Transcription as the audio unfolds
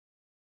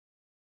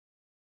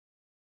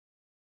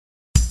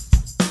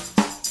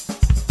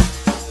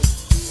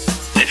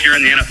if you're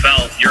in the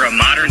NFL, you're a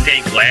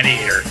modern-day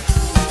gladiator.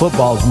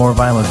 Football is more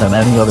violent than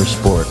any other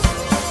sport.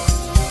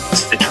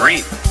 It's the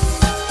dream.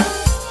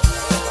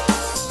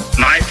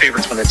 My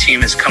favorite's when the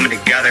team is coming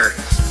together.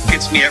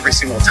 Gets me every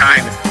single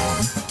time.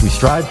 We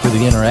strive for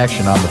the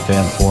interaction on the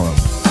fan forum.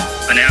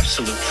 An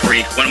absolute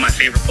freak. One of my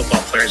favorite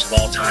football players of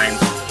all time.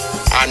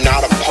 I'm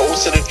not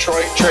opposed to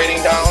Detroit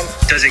trading down.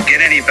 Does it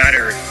get any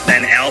better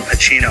than Al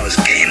Pacino's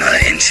Game of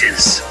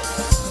Inches?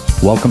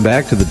 Welcome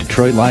back to the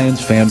Detroit Lions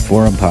Fan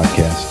Forum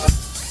Podcast.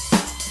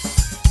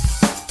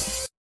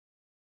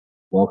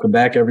 Welcome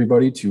back,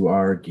 everybody, to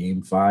our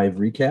Game 5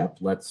 recap.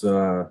 Let's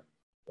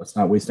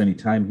not waste any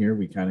time here.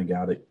 We kind of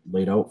got it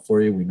laid out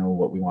for you. We know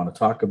what we want to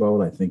talk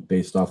about. I think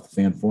based off the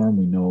fan forum,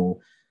 we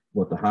know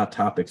what the hot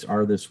topics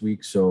are this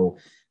week. So,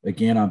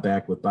 again, I'm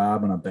back with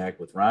Bob and I'm back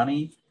with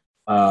Ronnie.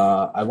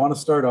 I want to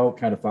start out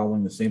kind of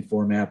following the same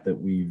format that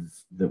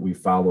we've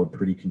followed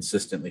pretty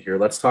consistently here.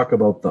 Let's talk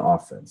about the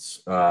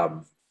offense.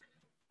 I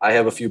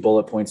have a few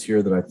bullet points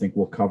here that I think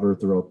we'll cover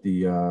throughout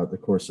the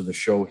course of the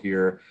show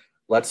here.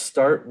 Let's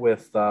start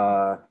with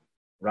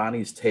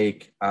Ronnie's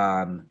take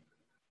on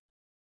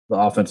the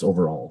offense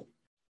overall.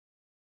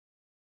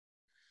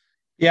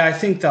 Yeah, I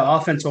think the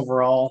offense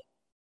overall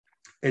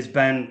has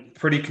been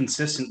pretty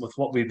consistent with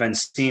what we've been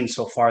seeing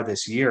so far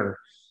this year.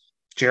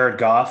 Jared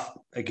Goff,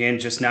 again,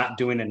 just not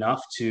doing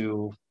enough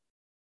to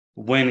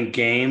win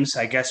games.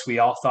 I guess we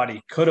all thought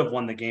he could have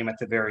won the game at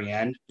the very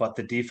end, but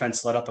the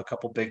defense let up a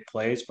couple big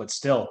plays. But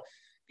still,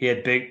 he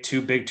had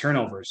two big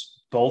turnovers,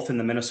 both in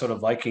the Minnesota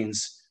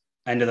Vikings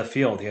end of the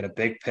field. He had a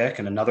big pick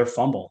and another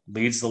fumble,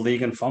 leads the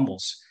league in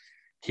fumbles.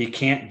 He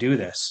can't do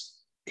this.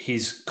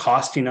 He's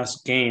costing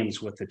us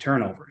games with the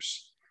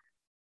turnovers.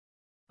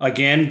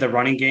 Again, the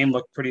running game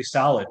looked pretty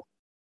solid.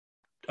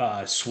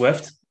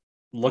 Swift,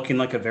 looking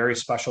like a very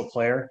special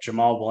player.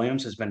 Jamal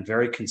Williams has been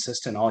very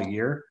consistent all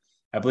year.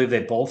 I believe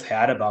they both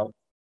had about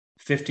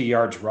 50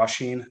 yards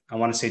rushing. I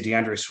want to say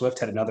DeAndre Swift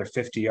had another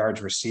 50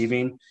 yards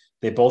receiving.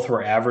 They both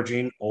were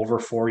averaging over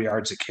 4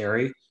 yards a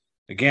carry.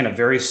 Again, a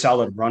very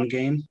solid run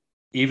game,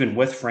 even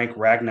with Frank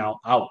Ragnow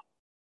out.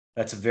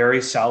 That's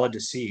very solid to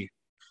see.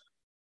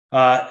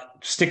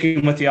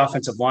 Sticking with the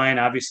offensive line,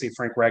 obviously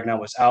Frank Ragnow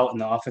was out,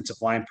 and the offensive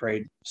line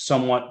played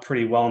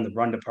pretty well in the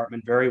run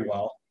department, very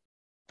well.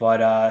 But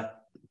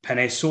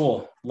Penei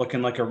Sewell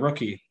looking like a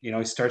rookie. You know,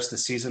 he starts the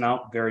season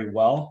out very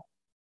well,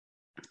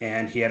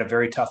 and he had a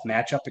very tough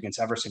matchup against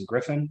Everson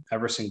Griffin.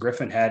 Everson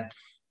Griffin had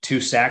 2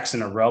 sacks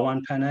in a row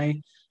on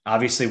Penei.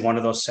 Obviously, one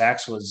of those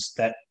sacks was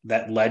that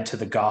led to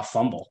the Goff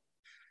fumble.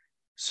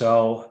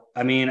 So,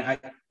 I mean,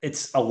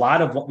 it's a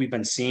lot of what we've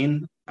been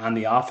seeing on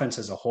the offense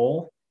as a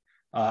whole.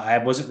 I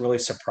wasn't really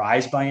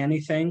surprised by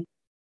anything.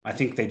 I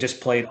think they just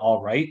played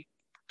all right.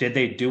 Did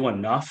they do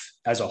enough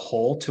as a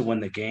whole to win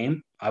the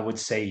game? I would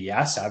say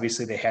yes.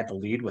 Obviously, they had the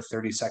lead with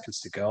 30 seconds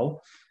to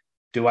go.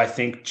 Do I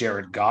think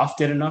Jared Goff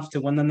did enough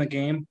to win them the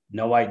game?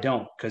 No, I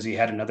don't, because he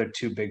had another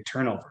 2 big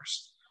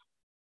turnovers.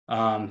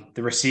 The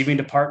receiving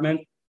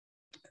department,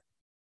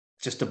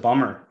 just a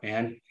bummer,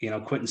 man. You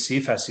know, Quentin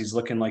Cephas, he's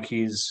looking like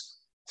he's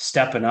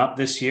stepping up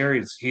this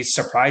year. He's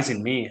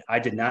surprising me. I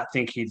did not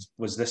think he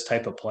was this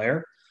type of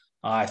player.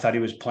 I thought he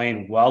was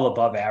playing well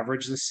above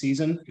average this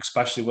season,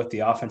 especially with the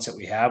offense that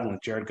we have and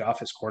with Jared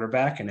Goff as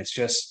quarterback. And it's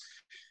just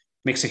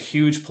makes a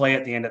huge play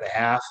at the end of the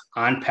half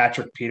on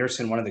Patrick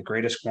Peterson, one of the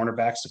greatest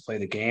cornerbacks to play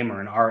the game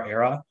or in our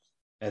era.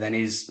 And then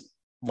he's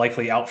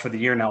likely out for the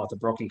year now with a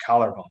broken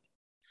collarbone.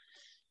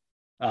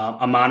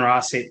 Amon-Ra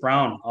St.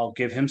 Brown, I'll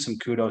give him some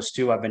kudos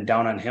too. I've been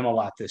down on him a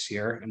lot this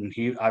year, and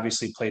he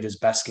obviously played his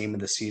best game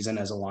of the season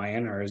as a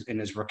Lion or in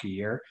his rookie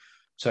year.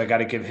 So I got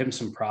to give him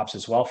some props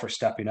as well for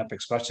stepping up,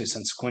 especially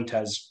since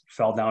Quintez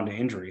fell down to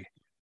injury.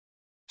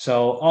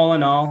 So all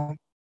in all,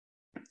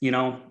 you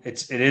know,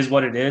 it is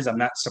what it is. I'm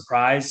not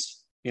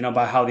surprised, you know,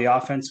 by how the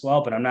offense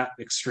but I'm not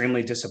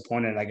extremely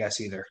disappointed, I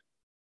guess, either.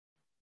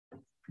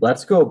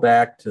 Let's go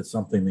back to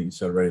something that you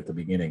said right at the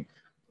beginning.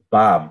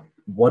 Bob,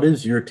 what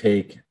is your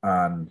take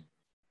on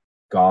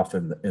Goff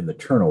and the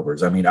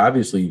turnovers? I mean,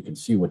 obviously you can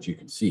see what you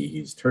can see.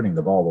 He's turning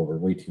the ball over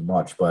way too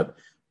much, but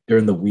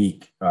during the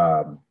week,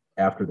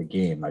 after the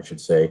game, I should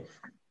say,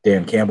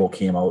 Dan Campbell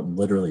came out and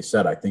literally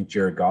said, I think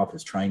Jared Goff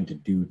is trying to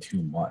do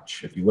too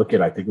much. If you look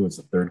at, I think it was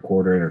the 3rd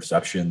quarter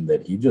interception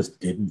that he just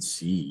didn't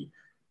see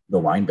the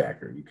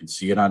linebacker. You can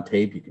see it on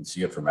tape. You can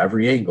see it from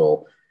every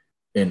angle.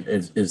 And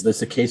is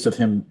this a case of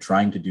him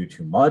trying to do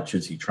too much?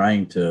 Is he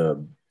trying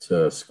to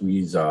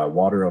squeeze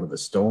water out of the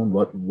stone?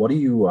 What do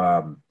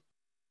you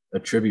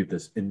attribute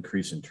this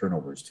increase in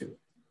turnovers to?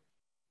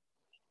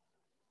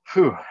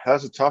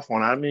 That's a tough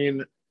one. I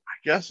mean,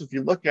 I guess if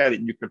you look at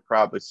it, you could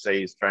probably say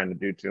he's trying to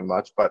do too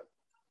much. But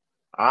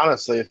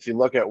honestly, if you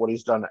look at what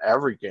he's done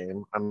every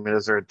game, I mean,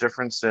 is there a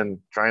difference in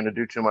trying to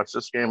do too much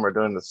this game or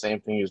doing the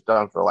same thing he's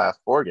done for the last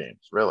 4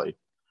 games, really?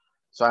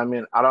 So, I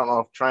mean, I don't know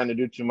if trying to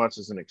do too much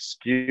is an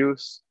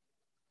excuse.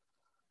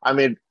 I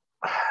mean,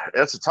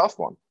 it's a tough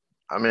one.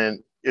 I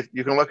mean, if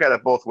you can look at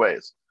it both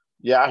ways.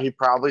 Yeah, he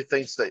probably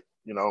thinks that,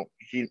 you know,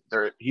 he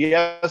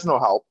has no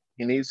help.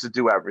 He needs to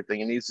do everything.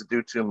 He needs to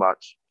do too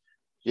much.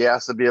 He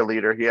has to be a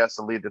leader. He has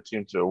to lead the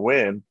team to a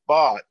win,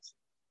 but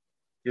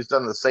he's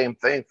done the same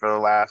thing for the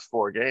last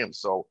 4 games.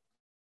 So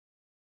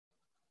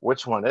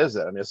which one is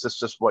it? I mean, is this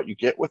just what you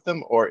get with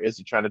him, or is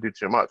he trying to do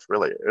too much?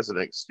 Really, is it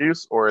an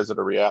excuse, or is it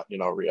a reality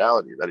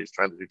that he's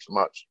trying to do too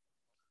much?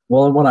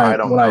 Well, I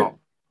don't know.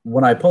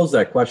 When I posed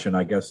that question,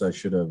 I guess I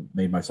should have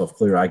made myself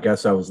clear. I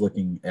guess I was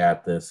looking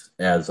at this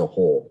as a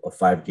whole, a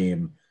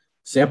 5-game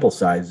sample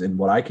size, and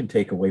what I can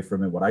take away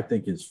from it, what I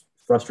think is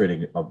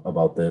frustrating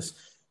about this,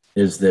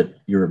 is that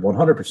you're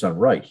 100%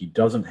 right. He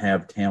doesn't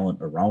have talent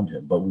around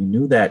him, but we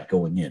knew that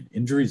going in.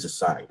 Injuries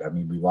aside, I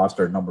mean, we lost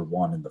our number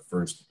 1 in the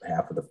first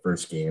half of the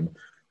first game.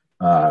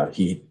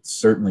 He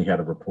certainly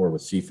had a rapport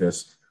with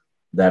Cephas.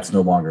 That's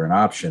no longer an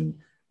option.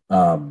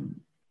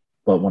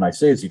 But when I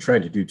say, is he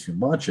trying to do too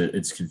much,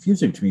 it's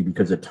confusing to me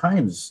because at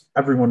times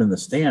everyone in the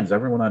stands,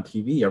 everyone on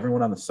TV,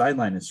 everyone on the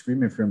sideline is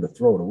screaming for him to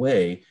throw it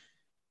away,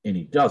 and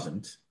he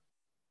doesn't.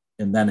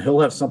 And then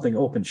he'll have something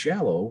open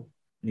shallow,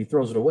 and he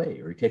throws it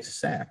away or he takes a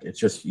sack. It's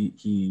just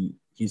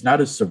he's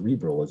not as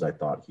cerebral as I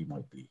thought he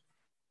might be.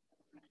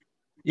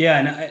 Yeah,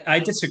 and I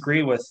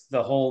disagree with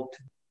the whole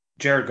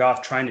Jared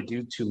Goff trying to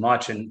do too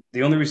much. And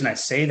the only reason I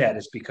say that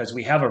is because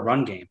we have a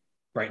run game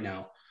right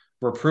now.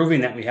 We're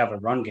proving that we have a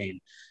run game.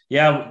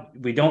 Yeah,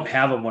 we don't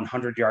have a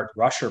 100-yard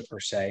rusher per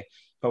se,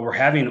 but we're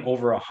having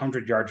over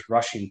 100 yards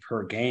rushing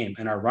per game,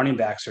 and our running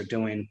backs are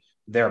doing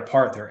their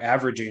part. They're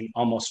averaging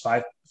almost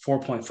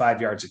 4.5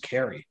 yards a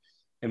carry.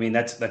 I mean,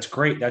 that's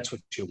great. That's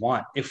what you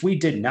want. If we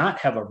did not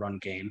have a run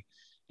game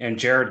and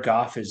Jared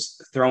Goff is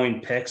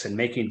throwing picks and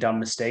making dumb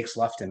mistakes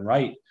left and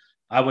right,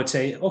 I would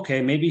say,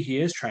 okay, maybe he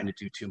is trying to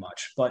do too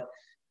much. But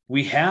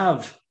we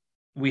have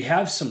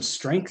some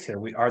strength here.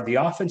 The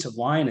offensive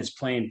line is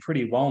playing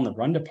pretty well in the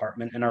run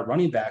department, and our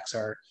running backs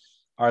are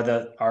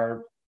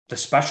the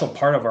special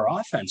part of our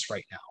offense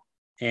right now.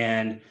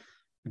 And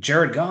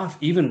Jared Goff,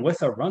 even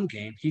with a run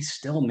game, he's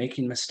still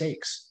making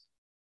mistakes.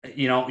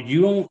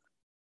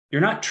 You're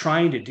not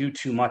trying to do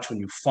too much when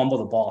you fumble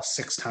the ball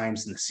 6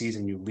 times in the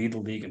season. You lead the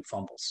league in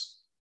fumbles.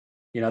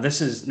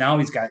 Now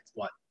he's got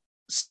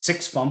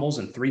 6 fumbles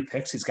and 3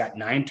 picks. He's got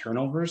 9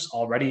 turnovers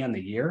already on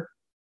the year.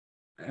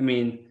 I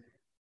mean,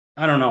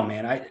 I don't know,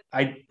 man.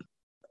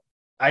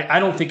 I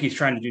don't think he's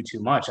trying to do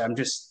too much. I'm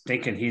just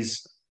thinking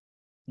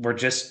we're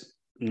just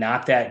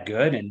not that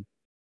good, and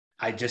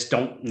I just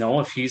don't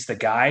know if he's the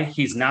guy.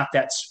 He's not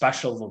that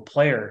special of a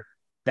player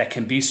that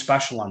can be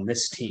special on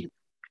this team.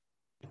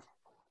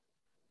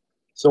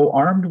 So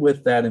armed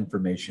with that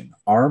information,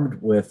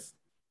 armed with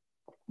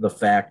the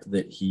fact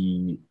that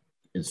he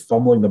is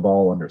fumbling the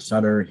ball under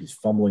center, he's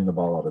fumbling the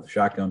ball out of the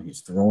shotgun,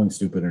 he's throwing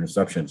stupid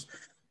interceptions,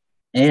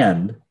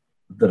 and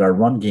that our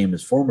run game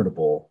is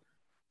formidable,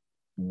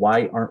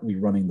 why aren't we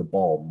running the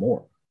ball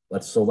more?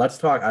 Let's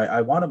talk.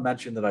 I want to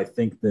mention that I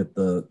think that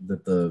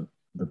the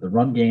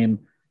run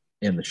game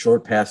and the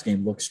short pass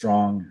game look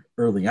strong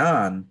early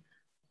on,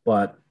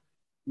 but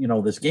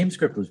this game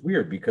script was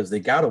weird because they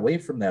got away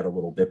from that a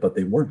little bit, but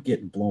they weren't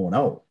getting blown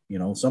out.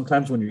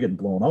 Sometimes when you're getting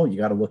blown out, you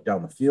got to look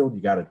down the field,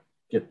 you got to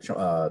get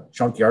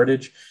chunk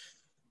yardage.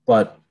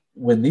 But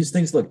when these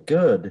things look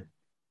good,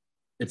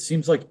 it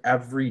seems like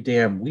every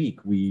damn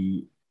week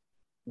we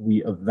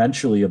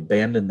eventually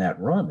abandon that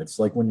run. It's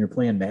like when you're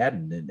playing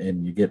Madden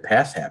and you get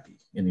pass happy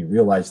and you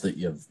realize that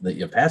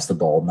you've passed the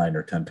ball 9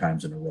 or 10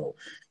 times in a row.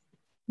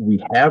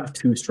 We have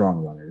 2 strong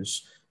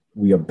runners.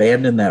 We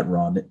abandon that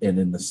run. And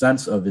in the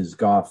sense of is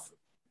Goff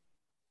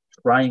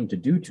trying to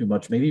do too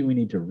much, maybe we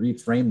need to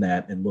reframe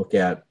that and look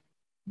at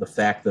the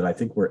fact that I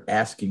think we're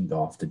asking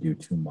Goff to do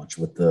too much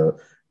with the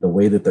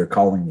way that they're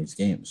calling these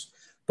games.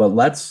 But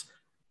let's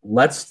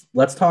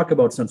talk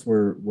about, since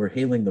we're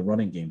hailing the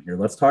running game here,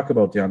 let's talk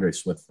about DeAndre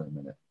Swift for a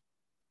minute.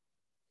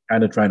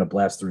 Kind of trying to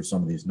blast through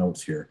some of these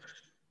notes here.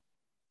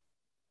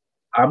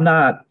 I'm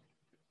not,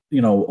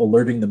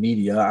 alerting the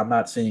media. I'm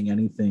not saying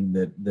anything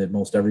that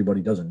most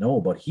everybody doesn't know,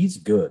 but he's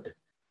good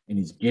and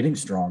he's getting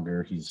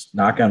stronger. He's,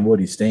 knock on wood,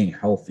 he's staying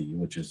healthy,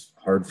 which is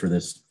hard for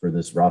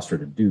this roster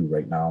to do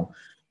right now.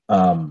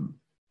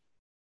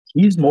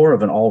 He's more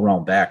of an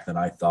all-around back than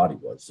I thought he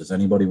was. Does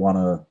anybody want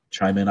to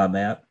chime in on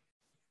that?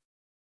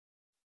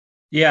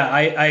 Yeah,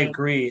 I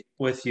agree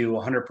with you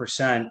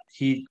 100%.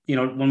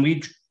 When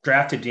we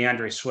drafted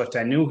DeAndre Swift,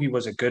 I knew he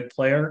was a good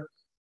player,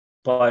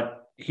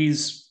 but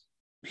he's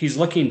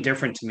looking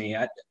different to me.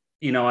 I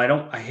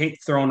hate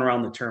throwing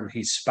around the term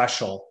he's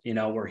special,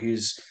 where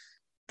he's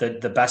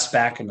the best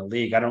back in the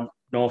league. I don't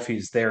know if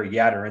he's there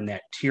yet or in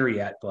that tier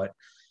yet, but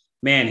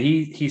man,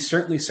 he's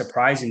certainly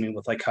surprising me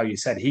with, like how you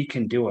said, he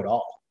can do it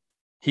all.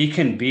 He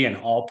can be an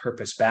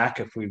all-purpose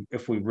back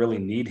if we really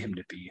need him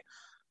to be.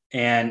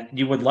 And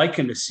you would like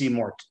him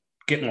to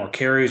get more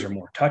carries or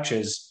more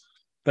touches.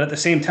 But at the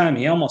same time,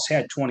 he almost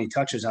had 20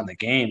 touches on the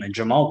game, and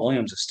Jamal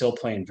Williams is still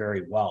playing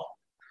very well.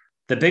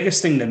 The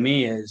biggest thing to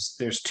me is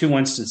there's 2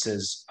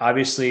 instances.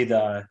 Obviously,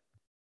 the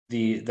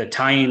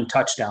tying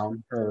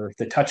touchdown, or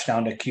the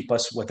touchdown to keep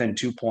us within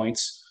 2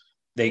 points,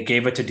 they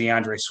gave it to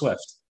DeAndre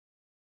Swift.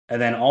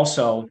 And then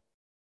also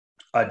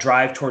a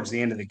drive towards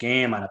the end of the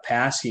game on a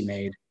pass he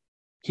made.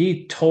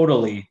 He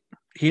totally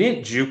he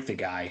didn't juke the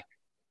guy.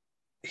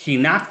 He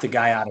knocked the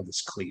guy out of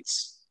his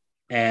cleats.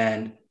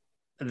 And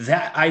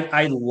that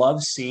I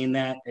love seeing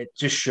that. It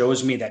just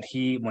shows me that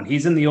when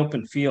he's in the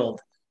open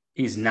field,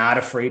 he's not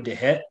afraid to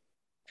hit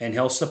and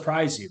he'll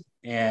surprise you.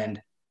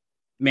 And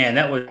man,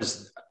 that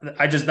was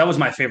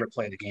my favorite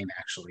play of the game,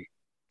 actually.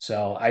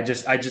 So I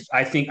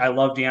think I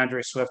love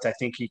DeAndre Swift. I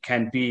think he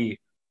can be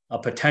a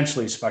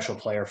potentially special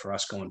player for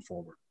us going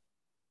forward.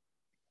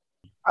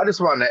 I just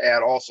wanted to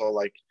add also,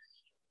 like,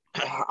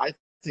 I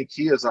think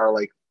he is our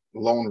like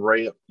lone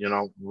ray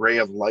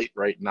of light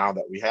right now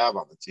that we have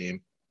on the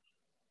team.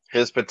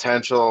 His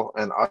potential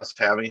and us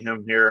having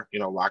him here,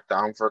 locked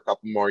down for a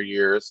couple more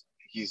years.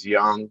 He's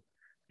young.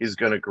 He's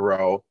going to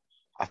grow.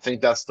 I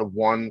think that's the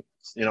one,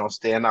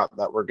 standout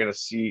that we're going to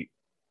see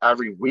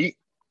every week.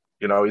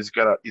 He's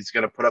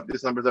gonna put up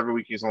these numbers every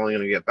week. He's only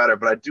going to get better.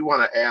 But I do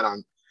want to add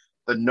on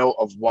the note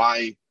of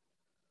why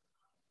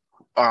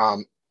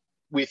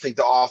we think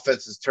the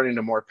offense is turning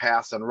to more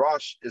pass and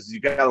rush is you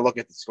got to look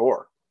at the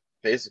score,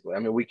 basically. I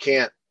mean, we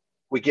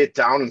get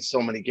down in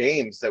so many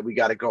games that we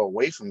got to go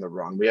away from the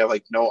run. We have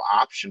like no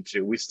option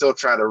to. We still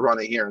try to run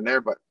it here and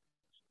there, but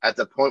at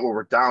the point where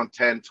we're down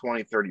 10,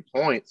 20, 30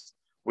 points,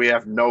 we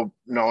have no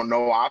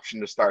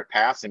option to start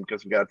passing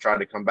because we got to try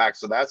to come back.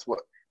 So that's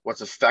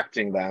what's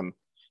affecting them.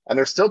 And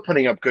they're still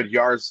putting up good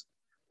yards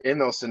in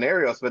those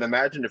scenarios. But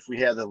imagine if we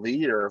had the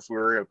lead or if we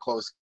were in a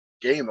close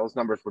game, those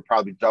numbers would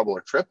probably double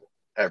or triple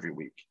every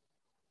week.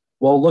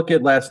 Well, look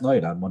at last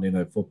night on Monday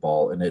Night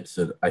Football, and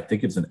I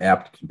think it's an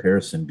apt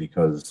comparison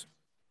because,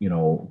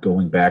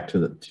 going back to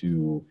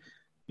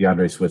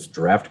DeAndre Swift's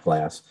draft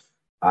class,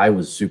 I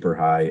was super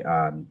high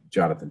on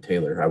Jonathan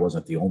Taylor. I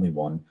wasn't the only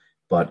one,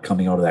 but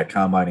coming out of that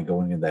combine and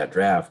going into that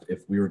draft,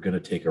 if we were going to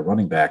take a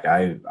running back,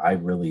 I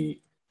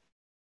really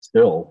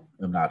still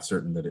am not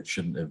certain that it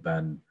shouldn't have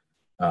been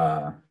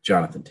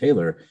Jonathan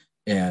Taylor.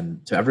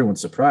 And to everyone's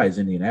surprise,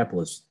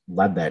 Indianapolis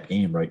led that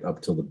game right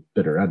up till the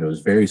bitter end. It was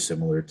very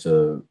similar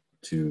to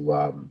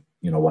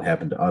what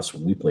happened to us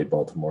when we played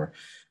Baltimore.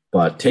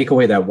 But take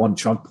away that one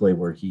chunk play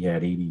where he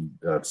had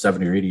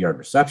 70 or 80 yard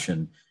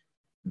reception,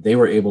 they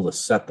were able to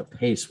set the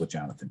pace with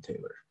Jonathan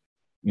Taylor,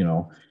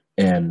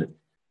 and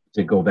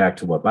to go back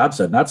to what Bob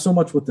said, not so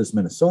much with this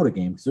Minnesota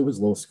game because it was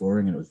low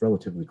scoring and it was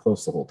relatively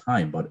close the whole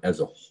time, but as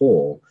a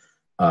whole,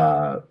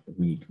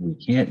 we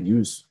can't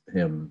use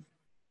him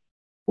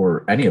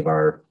or any of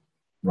our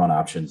run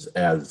options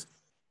as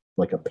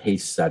like a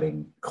pace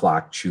setting,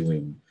 clock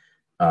chewing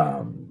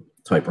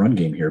type run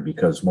game here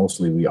because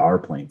mostly we are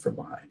playing from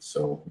behind.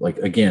 So like,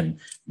 again,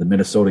 the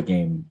Minnesota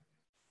game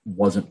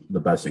wasn't the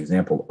best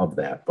example of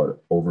that,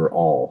 but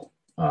overall,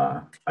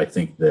 I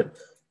think that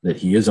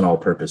he is an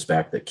all-purpose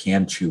back that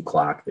can chew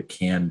clock, that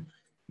can,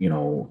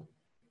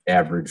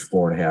 average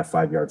 4.5,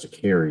 5 yards a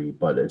carry,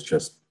 but it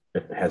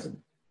hasn't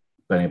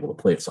been able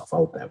to play itself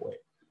out that way.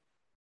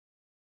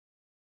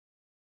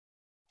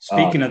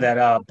 Speaking of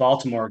that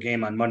Baltimore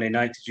game on Monday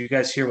night, did you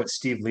guys hear what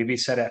Steve Levy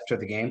said after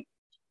the game?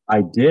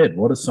 I did.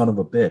 What a son of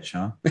a bitch,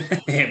 huh?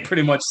 He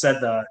pretty much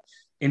said the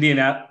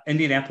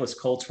Indianapolis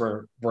Colts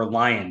were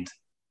lioned.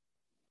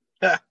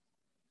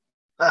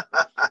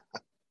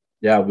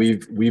 Yeah,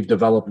 we've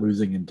developed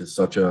losing into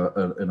such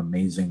an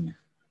amazing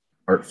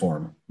art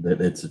form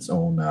that it's its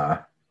own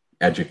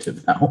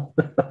adjective now.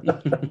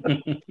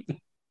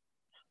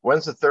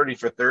 When's the 30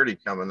 for 30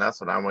 coming?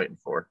 That's what I'm waiting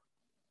for.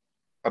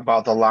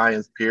 About the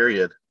Lions,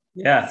 period.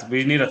 Yeah,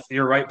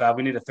 you're right, Bob.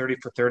 We need a 30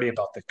 for 30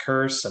 about the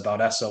curse,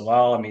 about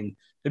SOL. I mean,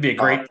 it'd be a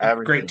great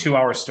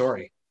 2-hour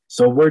story.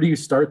 So where do you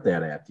start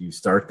that at? Do you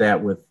start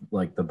that with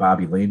like the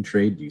Bobby Lane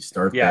trade? Do you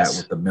start that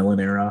with the Millen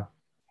era?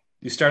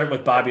 You start it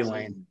with Bobby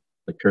Lane.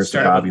 The curse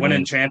start of Bobby with winning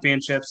Lane.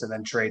 championships and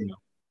then trading them.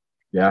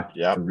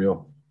 Yeah, for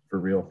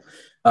real.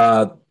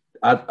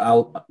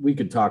 We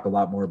could talk a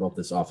lot more about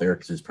this off air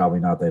because it's probably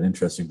not that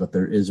interesting, but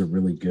there is a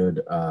really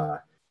good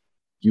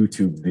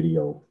YouTube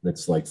video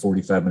that's like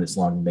 45 minutes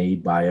long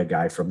made by a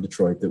guy from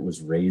Detroit that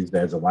was raised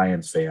as a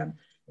Lions fan.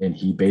 And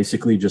he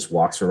basically just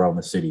walks around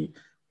the city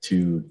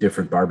to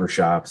different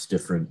barbershops,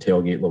 different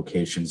tailgate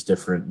locations,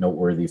 different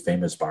noteworthy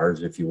famous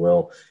bars, if you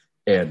will,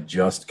 and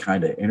just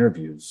kind of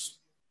interviews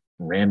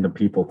random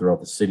people throughout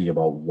the city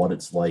about what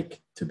it's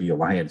like to be a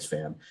Lions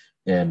fan.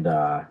 And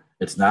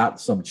it's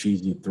not some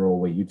cheesy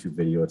throwaway YouTube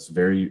video. It's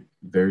very,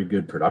 very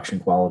good production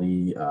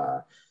quality.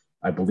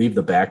 I believe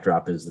the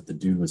backdrop is that the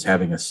dude was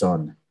having a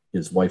son.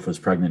 His wife was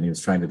pregnant. He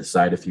was trying to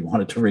decide if he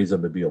wanted to raise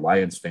him to be a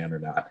Lions fan or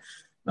not.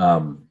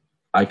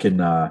 I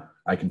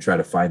can try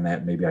to find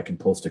that. Maybe I can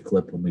post a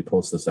clip when we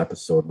post this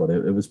episode, but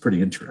it was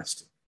pretty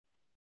interesting.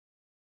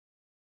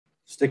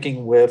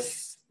 Sticking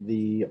with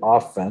the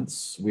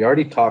offense, we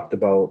already talked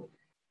about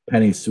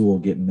Penei Sewell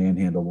getting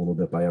manhandled a little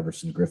bit by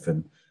Everson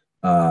Griffin.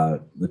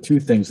 The two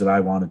things that I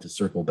wanted to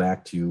circle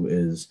back to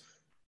is,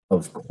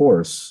 of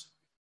course,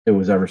 it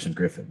was Everson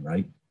Griffin,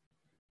 right?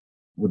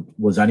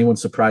 Was anyone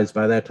surprised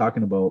by that?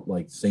 Talking about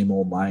like same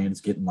old Lions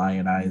getting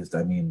lionized.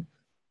 I mean,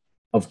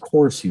 of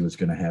course he was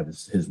going to have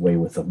his way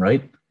with them,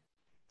 right?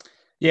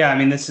 Yeah, I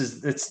mean,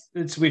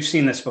 it's we've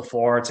seen this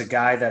before. It's a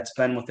guy that's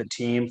been with the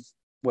team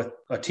with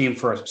a team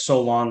for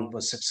so long,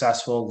 was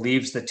successful,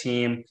 leaves the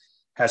team,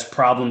 has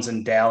problems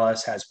in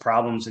Dallas, has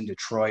problems in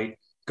Detroit,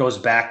 goes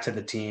back to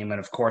the team. And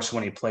of course,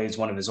 when he plays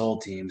one of his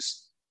old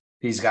teams,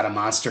 he's got a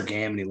monster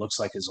game and he looks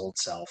like his old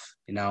self.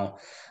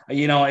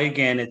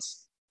 Again,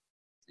 it's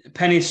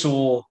Penei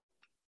Sewell.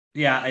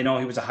 Yeah, I know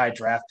he was a high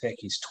draft pick.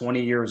 He's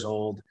 20 years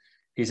old.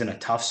 He's in a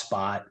tough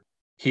spot.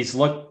 He's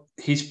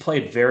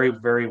played very,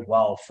 very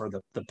well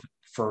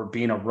for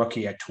being a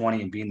rookie at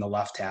 20 and being the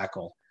left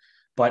tackle.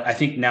 But I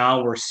think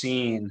now we're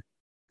seeing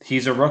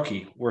he's a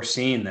rookie. We're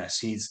seeing this.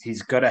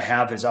 He's going to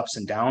have his ups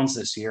and downs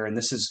this year.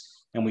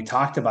 And we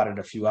talked about it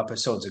a few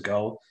episodes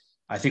ago.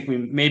 I think we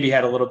maybe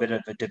had a little bit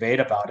of a debate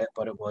about it,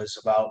 but it was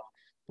about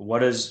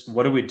what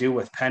do we do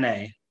with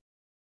Penei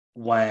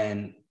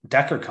when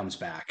Decker comes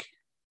back?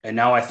 And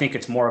now I think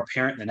it's more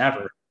apparent than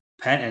ever.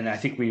 And I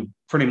think we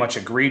pretty much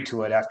agreed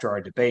to it after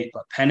our debate,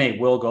 but Penei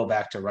will go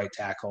back to right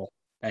tackle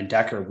and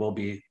Decker will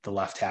be the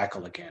left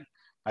tackle again.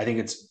 I think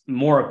it's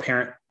more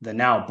apparent than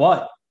now.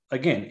 But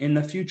again, in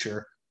the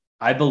future,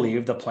 I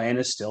believe the plan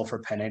is still for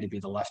Penei to be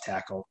the left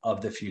tackle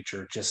of the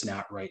future, just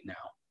not right now.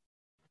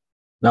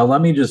 Now,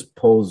 let me just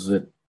pose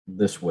it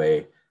this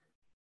way.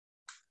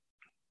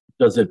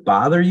 Does it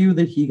bother you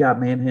that he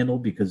got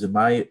manhandled? Because in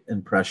my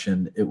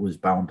impression, it was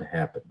bound to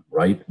happen,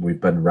 right?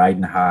 We've been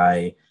riding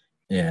high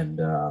and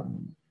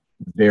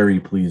very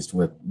pleased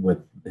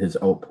with his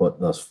output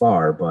thus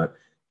far, but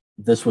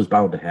this was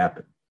bound to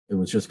happen. It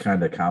was just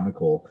kind of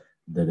comical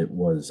that it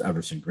was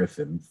Everson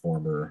Griffin,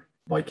 former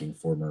Viking,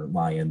 former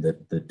Lion,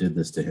 that did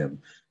this to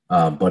him.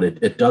 But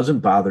it doesn't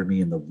bother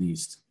me in the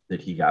least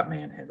that he got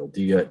manhandled.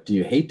 Do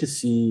you hate to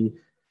see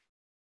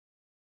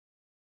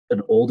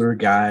an older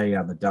guy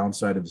on the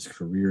downside of his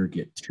career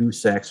get 2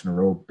 sacks in a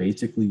row,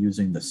 basically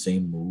using the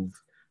same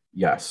move?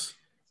 Yes,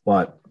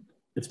 but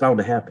it's bound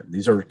to happen.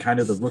 These are kind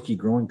of the rookie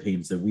growing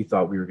pains that we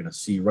thought we were going to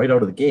see right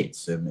out of the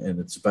gates, and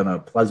it's been a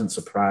pleasant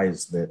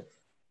surprise that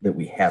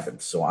we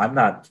haven't. So I'm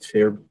not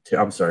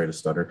I'm sorry to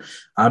stutter.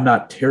 I'm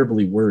not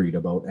terribly worried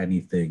about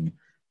anything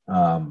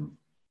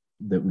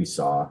that we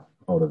saw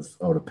out of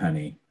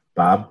Penei.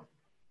 Bob?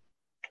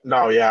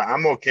 No, yeah,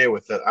 I'm okay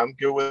with it. I'm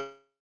good with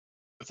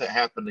it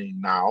happening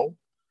now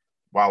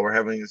while we're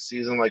having a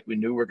season like we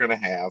knew we're going to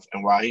have,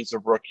 and while he's a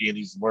rookie and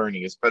he's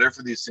learning. It's better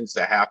for these things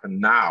to happen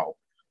now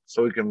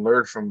so we can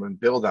learn from him and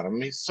build on him. I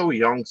mean, he's so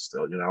young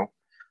still,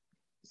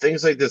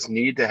 Things like this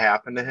need to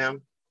happen to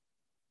him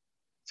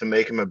to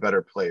make him a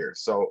better player.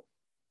 So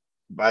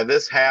by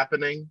this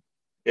happening,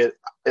 it,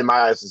 in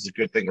my eyes, is a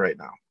good thing right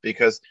now,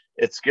 because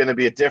it's going to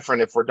be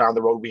different if we're down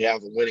the road, we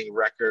have a winning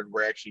record,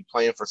 we're actually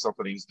playing for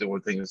somebody who's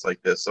doing things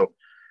like this. So,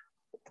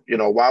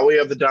 while we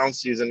have the down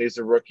season, he's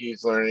a rookie,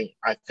 he's learning.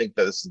 I think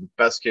that this is the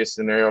best case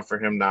scenario for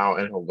him now,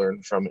 and he'll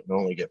learn from it and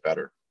only get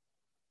better.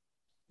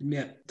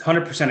 Yeah,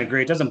 100%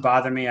 agree. It doesn't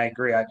bother me. I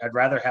agree. I'd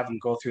rather have him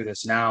go through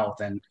this now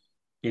than,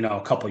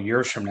 a couple of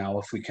years from now,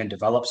 if we can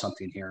develop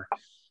something here.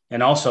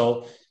 And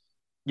also,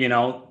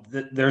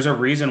 there's a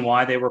reason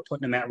why they were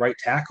putting him at right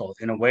tackle.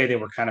 In a way, they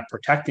were kind of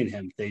protecting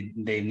him. They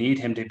need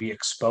him to be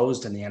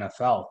exposed in the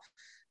NFL.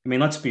 I mean,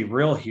 let's be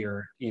real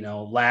here.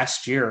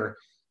 Last year,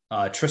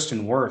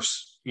 Tristan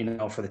Wirfs,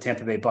 for the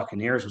Tampa Bay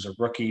Buccaneers, was a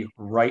rookie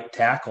right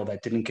tackle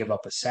that didn't give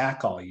up a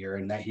sack all year,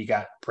 and that he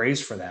got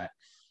praised for that.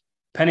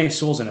 Penei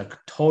Sewell's in a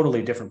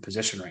totally different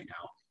position right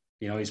now.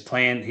 He's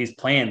playing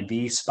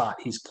the spot.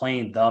 He's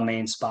playing the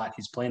main spot.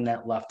 He's playing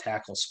that left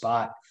tackle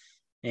spot.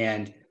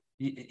 And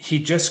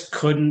he just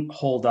couldn't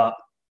hold up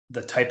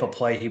the type of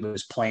play he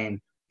was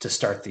playing to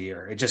start the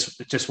year. It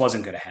just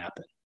wasn't going to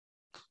happen.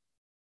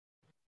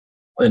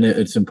 And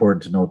it's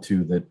important to note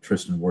too that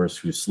Tristan Wirfs,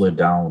 who slid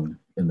down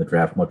in the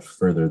draft much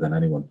further than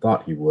anyone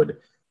thought he would,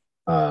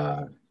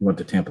 he went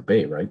to Tampa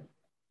Bay, right?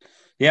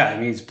 Yeah, I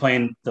mean, he's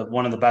playing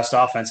one of the best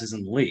offenses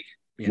in the league.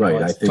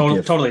 Right. It's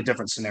totally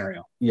different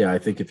scenario. Yeah, I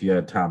think if you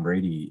had Tom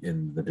Brady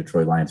in the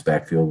Detroit Lions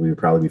backfield, we would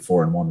probably be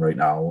 4-1 right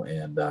now,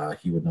 and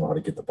he would know how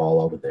to get the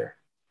ball out of there.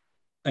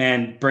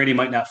 And Brady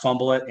might not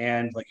fumble it,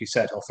 and like you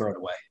said, he'll throw it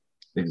away.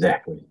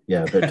 Exactly.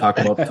 Yeah, but talk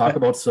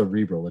about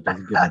cerebral. It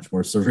doesn't get much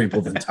more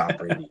cerebral than Tom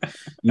Brady.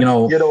 You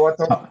know what,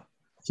 though?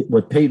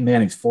 With Peyton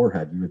Manning's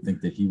forehead, you would think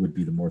that he would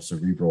be the more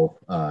cerebral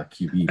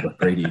QB,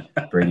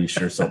 but Brady's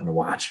sure something to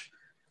watch.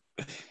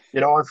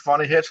 You know what's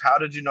funny, Hitch? How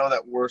did you know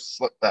that Wirfs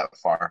slipped that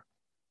far?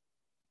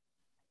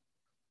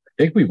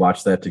 I think we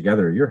watched that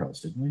together at your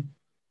house, didn't we?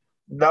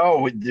 No,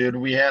 we did.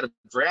 We had a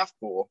draft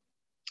pool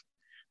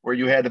where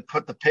you had to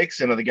put the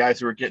picks into the guys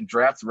who were getting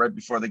drafted right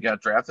before they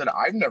got drafted.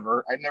 I'd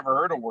never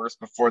heard of Wirfs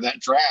before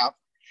that draft.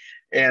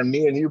 And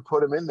me and you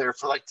put him in there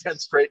for like 10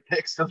 straight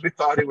picks because we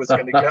thought he was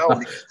going to go. And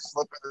he kept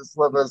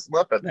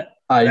slipping.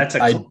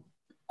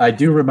 I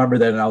do remember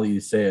that, and I'll let you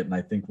say it. And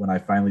I think when I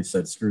finally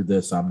said, screw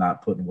this, I'm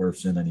not putting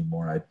Wirfs in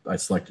anymore, I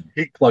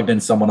plugged in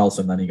someone else,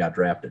 and then he got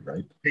drafted,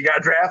 right? He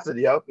got drafted.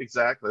 Yep,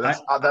 exactly.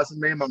 That's a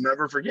name I'll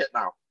never forget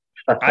now.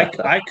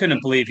 I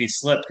couldn't believe he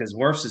slipped, because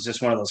Wirfs is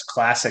just one of those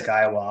classic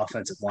Iowa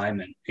offensive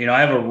linemen.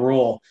 I have a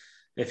rule.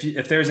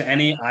 If there's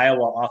any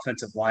Iowa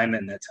offensive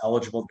lineman that's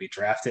eligible to be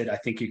drafted, I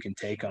think you can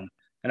take him.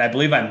 And I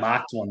believe I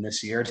mocked one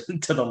this year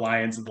to the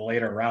Lions in the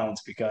later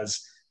rounds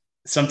because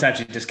sometimes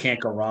you just can't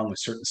go wrong with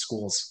certain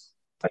schools.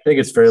 I think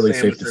it's fairly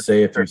Same safe as to their-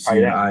 say if their you see tight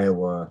an end.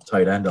 Iowa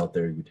tight end out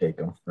there, you take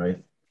them,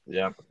 right?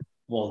 Yeah.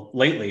 Well,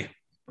 lately,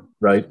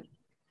 Right.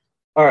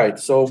 All right.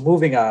 So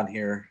moving on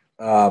here.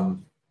 I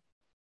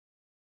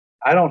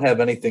don't have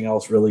anything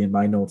else really in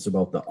my notes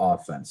about the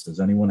offense. Does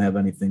anyone have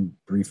anything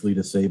briefly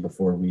to say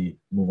before we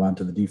move on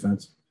to the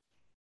defense?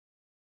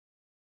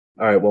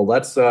 All right. Well,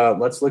 let's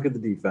look at the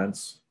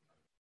defense.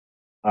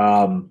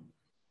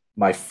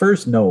 My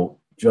first note,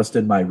 just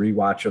in my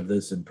rewatch of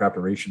this in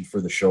preparation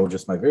for the show,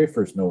 just my very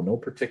first note, no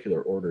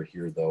particular order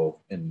here though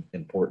in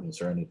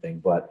importance or anything,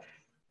 but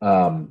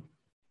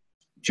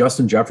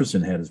Justin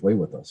Jefferson had his way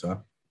with us, huh?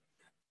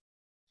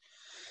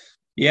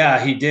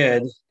 yeah, he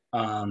did.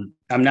 I'm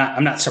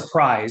not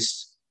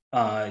surprised.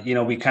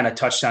 We kind of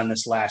touched on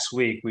this last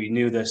week. We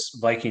knew this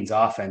Vikings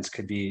offense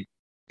could be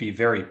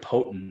very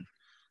potent,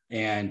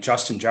 and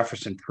Justin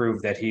Jefferson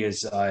proved that he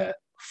is a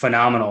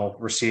phenomenal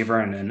receiver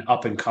and an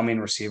up and coming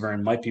receiver,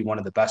 and might be one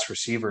of the best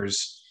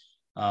receivers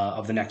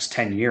of the next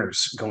 10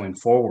 years going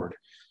forward.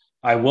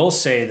 I will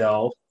say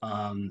though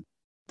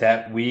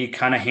that we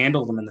kind of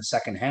handled them in the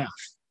second half.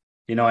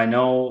 I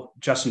know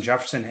Justin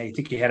Jefferson, I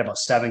think he had about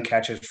 7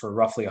 catches for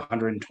roughly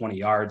 120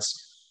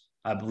 yards.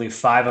 I believe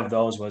 5 of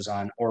those was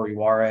on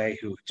Oriware,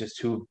 who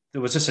it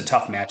was just a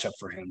tough matchup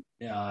for him.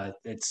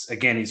 It's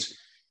again,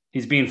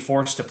 he's being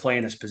forced to play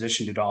in this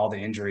position due to all the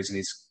injuries, and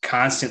he's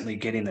constantly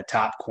getting the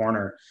top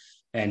corner.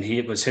 And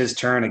it was his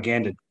turn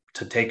again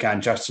to take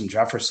on Justin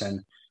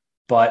Jefferson.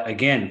 But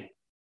again,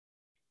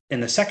 in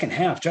the second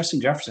half,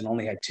 Justin Jefferson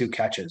only had 2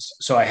 catches.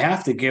 So I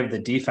have to give the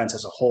defense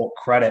as a whole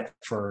credit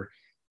for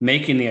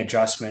making the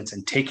adjustments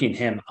and taking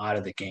him out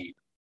of the game.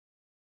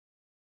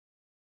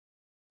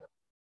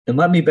 And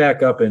let me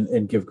back up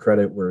and give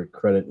credit where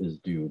credit is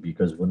due,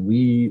 because when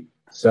we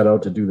set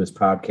out to do this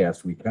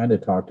podcast, we kind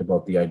of talked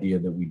about the idea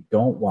that we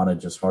don't want to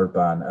just harp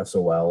on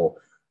SOL.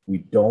 We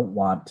don't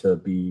want to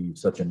be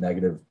such a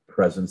negative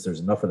presence.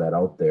 There's enough of that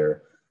out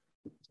there.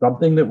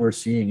 Something that we're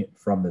seeing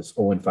from this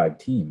 0-5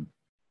 team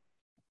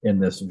in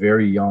this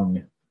very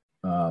young,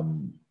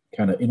 kind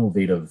of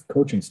innovative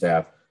coaching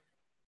staff,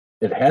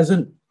 it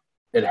hasn't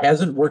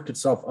worked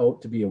itself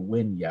out to be a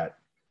win yet,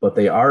 but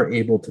they are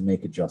able to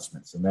make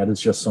adjustments. And that is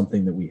just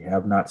something that we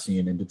have not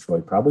seen in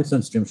Detroit, probably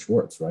since Jim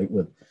Schwartz, right?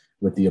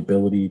 With the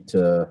ability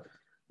to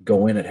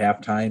go in at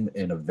halftime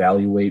and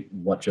evaluate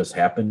what just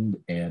happened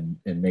and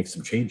make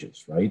some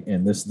changes, right?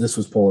 And this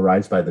was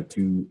polarized by the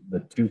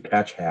two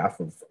catch half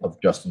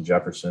of Justin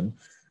Jefferson.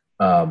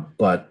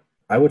 But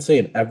I would say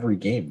in every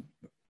game,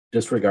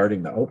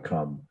 disregarding the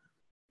outcome,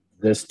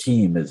 this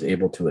team is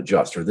able to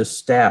adjust, or this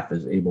staff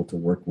is able to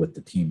work with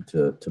the team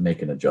to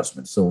make an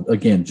adjustment. So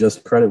again,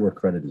 just credit where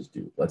credit is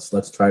due.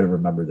 Let's try to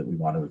remember that we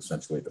want to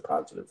accentuate the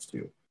positives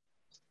too.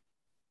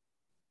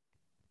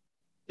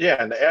 Yeah,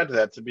 and to add to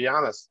that, to be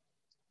honest,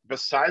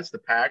 besides the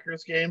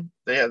Packers game,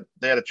 they had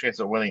a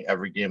chance of winning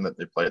every game that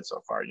they played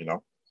so far.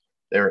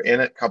 They were in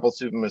it. A couple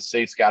stupid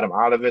mistakes got them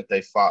out of it.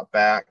 They fought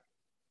back.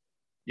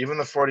 Even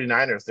the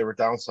 49ers, they were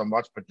down so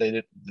much, but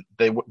they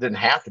didn't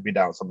have to be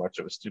down so much.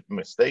 It was stupid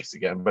mistakes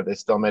again, but they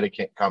still made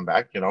a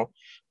comeback.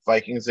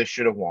 Vikings, they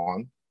should have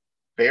won.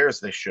 Bears,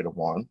 they should have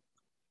won.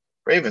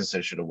 Ravens,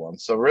 they should have won.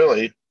 So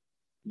really,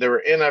 they were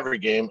in every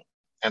game,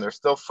 and they're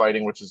still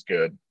fighting, which is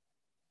good.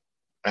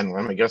 And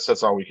I guess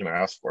that's all we can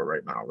ask for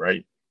right now,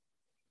 right?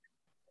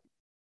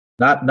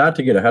 Not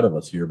to get ahead of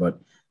us here, but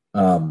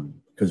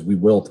because we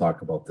will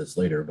talk about this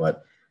later,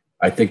 but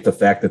I think the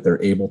fact that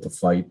they're able to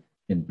fight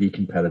and be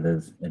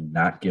competitive and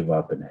not give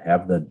up and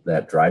have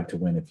that drive to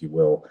win, if you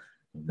will,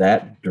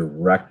 that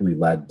directly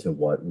led to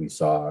what we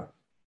saw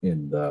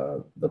in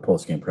the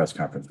post-game press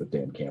conference with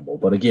Dan Campbell.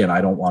 But again,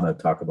 I don't want to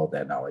talk about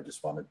that now. I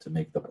just wanted to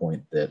make the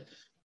point that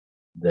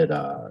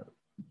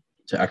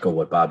to echo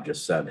what Bob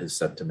just said, his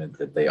sentiment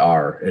that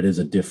it is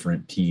a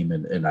different team,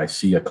 and I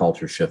see a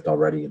culture shift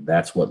already, and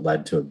that's what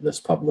led to this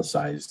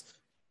publicized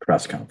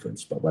press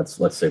conference. But let's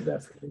save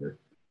that for later.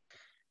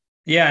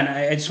 Yeah, and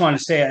I just want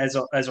to say, as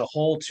a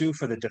whole, too,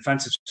 for the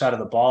defensive side of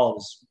the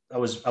ball, I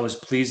was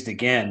pleased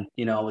again.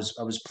 I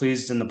was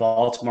pleased in the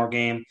Baltimore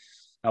game.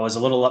 I was a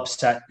little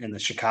upset in the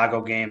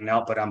Chicago game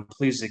now, but I'm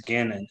pleased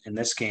again in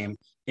this game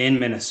in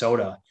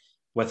Minnesota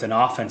with an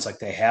offense like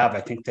they have.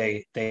 I think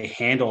they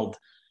handled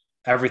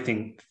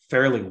everything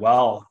fairly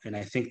well, and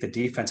I think the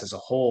defense as a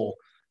whole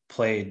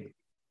played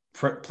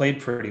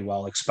pretty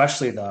well,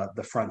 especially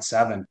the front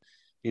seven.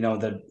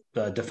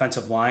 The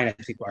defensive line,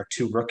 I think our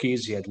 2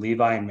 rookies, you had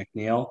Levi and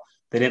McNeil.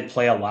 They didn't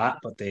play a lot,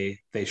 but they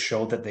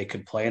showed that they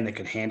could play and they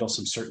could handle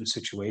some certain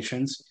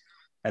situations.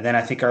 And then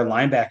I think our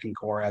linebacking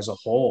core as a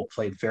whole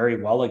played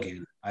very well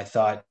again. I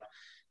thought,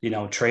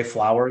 Trey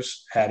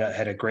Flowers had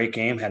a great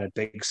game, had a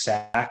big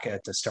sack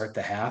to start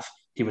the half.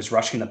 He was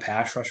rushing the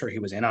pass rusher. He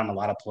was in on a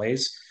lot of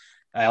plays.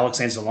 Alex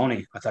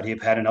Anzalone, I thought he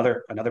had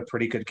another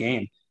pretty good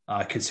game,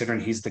 considering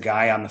he's the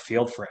guy on the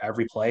field for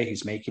every play.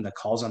 He's making the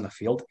calls on the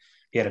field.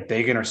 He had a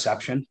big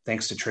interception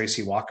thanks to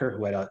Tracy Walker,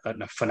 who had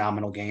a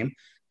phenomenal game.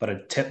 but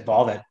a tip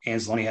ball that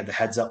Anzalone had the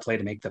heads up play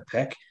to make the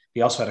pick.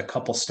 He also had a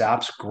couple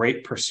stops,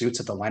 great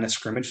pursuits at the line of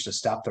scrimmage to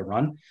stop the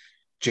run.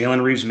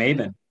 Jalen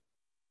Reeves-Maybin,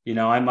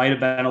 I might have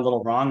been a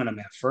little wrong on him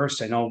at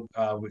first. I know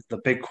with the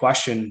big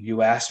question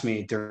you asked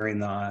me during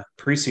the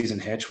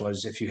preseason hitch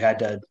was if you had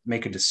to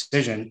make a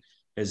decision,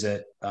 is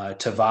it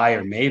Tavai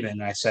or Maven?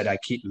 And I said I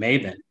keep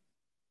Maven,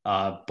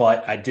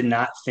 but I did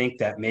not think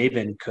that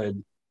Maven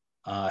could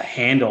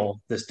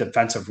handle this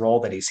defensive role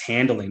that he's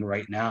handling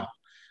right now.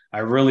 I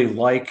really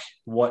like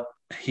what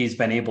he's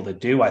been able to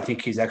do. I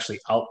think he's actually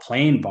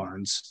outplaying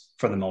Barnes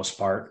for the most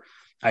part.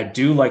 I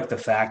do like the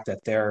fact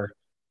that they're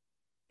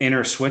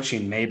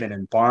switching Maven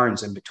and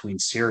Barnes in between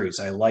series.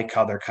 I like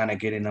how they're kind of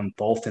getting them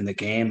both in the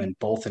game and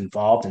both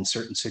involved in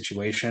certain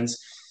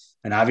situations.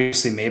 And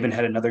obviously Maven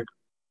had another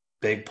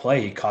big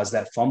play. He caused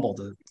that fumble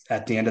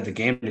at the end of the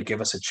game to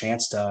give us a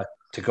chance to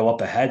go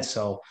up ahead.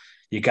 So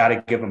you got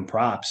to give him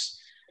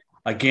props.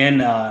 Again,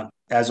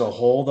 as a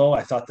whole, though,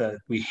 I thought that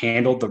we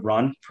handled the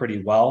run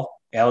pretty well.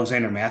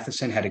 Alexander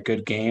Matheson had a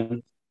good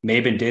game.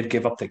 Maven did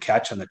give up the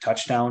catch on the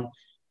touchdown.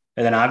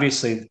 And then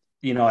obviously,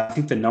 I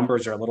think the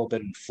numbers are a little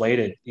bit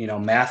inflated.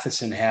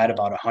 Matheson had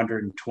about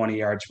 120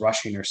 yards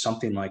rushing or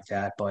something like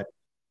that, but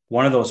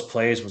one of those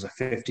plays was a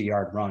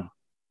 50-yard run.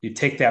 You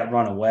take that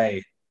run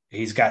away,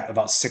 he's got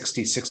about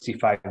 60,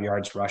 65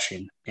 yards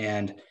rushing.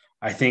 And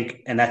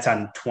that's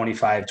on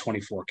 25,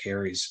 24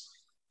 carries.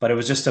 But it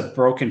was just a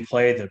broken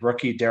play. The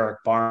rookie,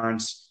 Derek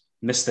Barnes,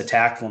 missed the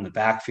tackle in the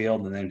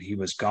backfield, and then he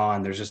was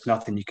gone. There's just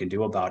nothing you can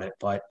do about it.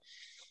 But,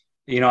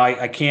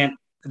 I can't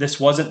 – this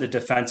wasn't the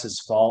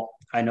defense's fault.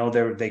 I know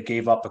they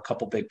gave up a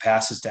couple big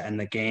passes to end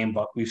the game,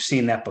 but we've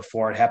seen that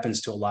before. It happens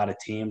to a lot of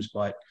teams,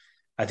 but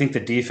I think the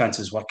defense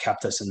is what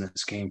kept us in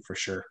this game for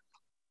sure.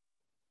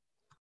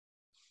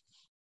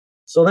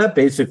 So that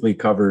basically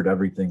covered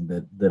everything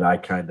that I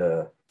kind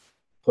of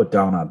put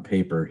down on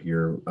paper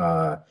here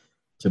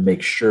to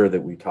make sure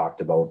that we talked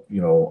about,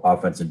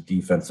 offense and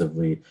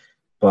defensively.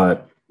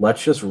 But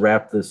let's just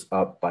wrap this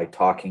up by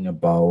talking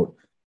about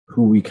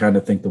who we kind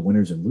of think the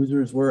winners and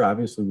losers were.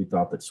 Obviously, we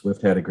thought that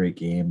Swift had a great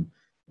game.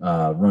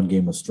 Run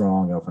game was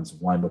strong. Offensive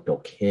line looked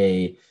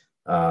okay.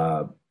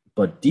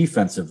 But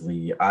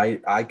defensively,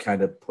 I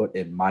kind of put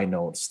in my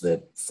notes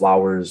that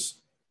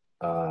Flowers,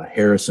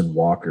 Harris, and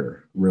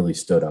Walker really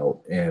stood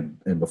out.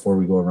 And before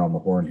we go around the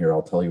horn here,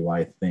 I'll tell you why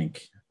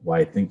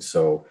I think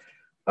so.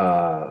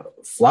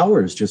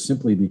 Flowers, just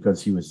simply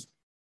because he was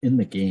in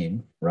the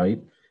game,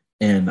 right?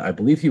 And I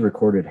believe he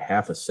recorded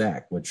half a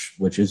sack, which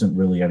isn't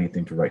really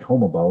anything to write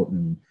home about,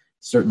 and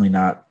certainly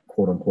not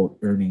quote unquote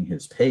earning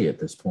his pay at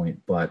this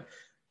point. But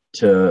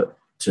to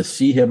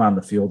see him on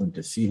the field and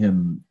to see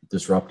him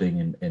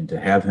disrupting and to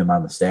have him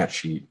on the stat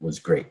sheet was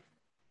great.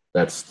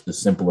 That's as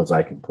simple as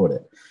I can put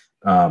it.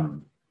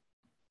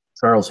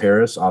 Charles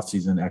Harris,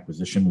 offseason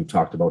acquisition, we've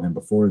talked about him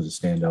before as a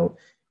standout.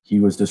 He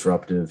was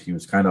disruptive. He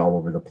was kind of all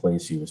over the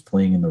place. He was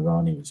playing in the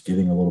run. He was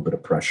giving a little bit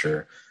of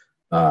pressure.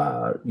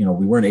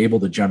 We weren't able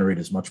to generate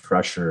as much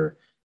pressure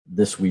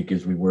this week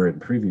as we were in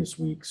previous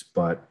weeks,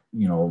 but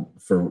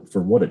for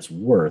what it's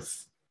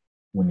worth,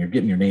 when you're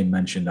getting your name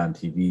mentioned on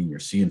TV, you're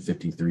seeing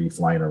 53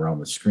 flying around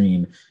the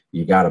screen,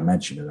 you got to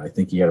mention it. I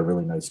think he had a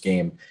really nice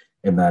game.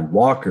 And then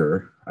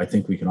Walker, I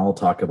think we can all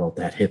talk about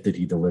that hit that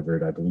he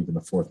delivered, I believe in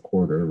the fourth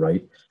quarter,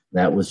 right?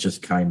 That was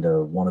just kind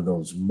of one of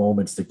those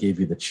moments that gave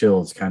you the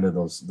chills, kind of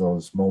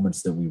those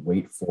moments that we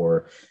wait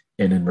for.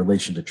 And in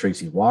relation to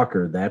Tracy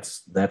Walker,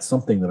 that's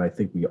something that I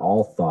think we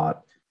all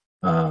thought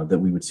that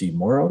we would see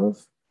more out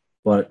of.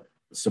 But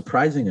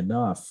surprising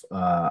enough,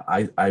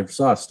 I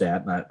saw a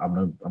stat, and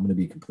I'm gonna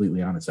be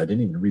completely honest. I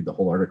didn't even read the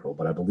whole article,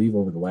 but I believe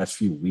over the last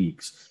few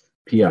weeks,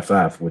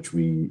 PFF, which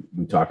we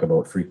talk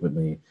about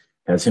frequently,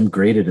 has him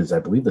graded as, I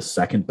believe, the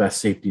second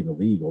best safety in the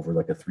league over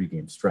like a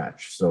 3-game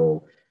stretch.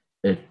 So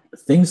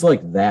things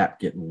like that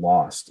get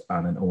lost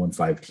on an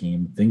 0-5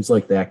 team. Things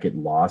like that get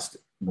lost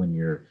when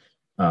you're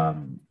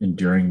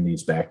enduring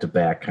these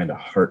back-to-back kind of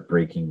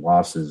heartbreaking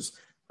losses.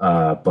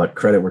 But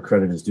credit where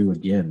credit is due.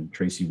 Again,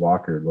 Tracy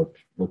Walker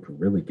looked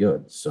really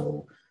good.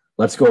 So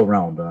let's go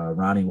around.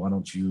 Ronnie, why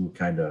don't you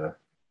kind of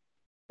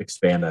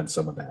expand on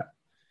some of that?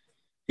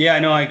 Yeah, I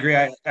know. I agree.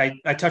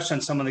 I touched on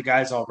some of the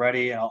guys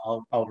already.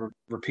 I'll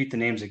repeat the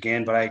names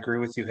again, but I agree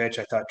with you, Hitch.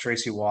 I thought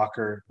Tracy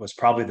Walker was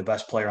probably the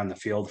best player on the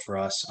field for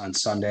us on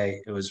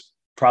Sunday. It was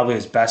probably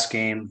his best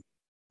game.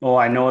 Well,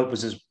 I know it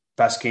was his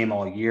best game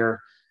all year.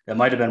 It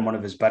might have been one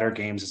of his better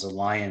games as a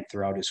Lion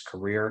throughout his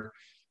career.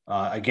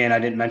 Again, I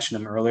didn't mention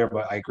him earlier,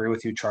 but I agree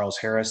with you. Charles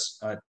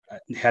Harris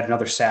had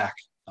another sack.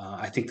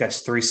 I think that's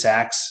 3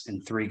 sacks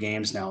in 3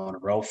 games now in a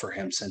row for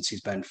him since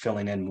he's been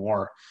filling in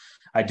more.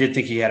 I did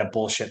think he had a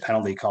bullshit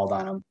penalty called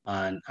on him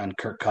on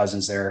Kirk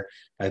Cousins there.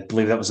 I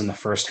believe that was in the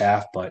first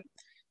half, but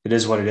it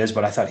is what it is.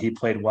 But I thought he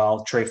played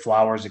well. Trey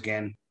Flowers,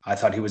 again, I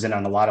thought he was in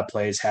on a lot of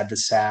plays, had the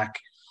sack.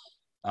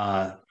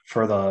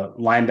 For the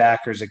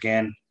linebackers,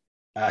 again,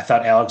 I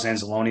thought Alex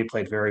Anzalone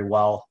played very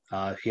well.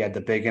 He had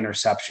the big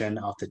interception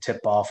off the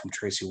tip ball from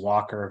Tracy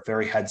Walker,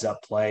 very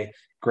heads-up play,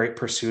 great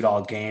pursuit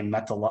all game,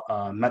 met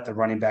the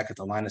running back at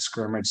the line of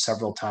scrimmage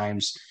several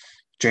times.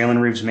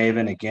 Jalen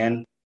Reeves-Maven,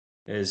 again,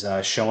 is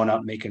showing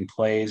up, making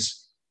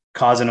plays,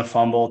 causing a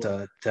fumble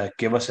to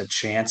give us a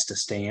chance to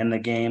stay in the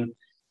game.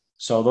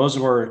 So those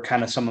were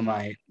kind of some of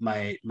my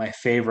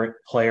favorite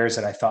players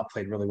that I thought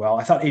played really well.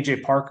 I thought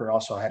AJ Parker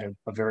also had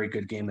a very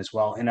good game as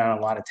well, and on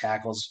a lot of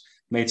tackles,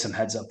 made some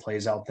heads up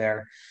plays out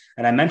there.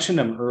 And I mentioned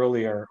him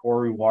earlier,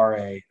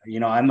 Oruware.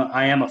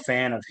 I am a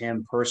fan of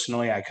him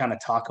personally. I kind of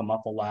talk him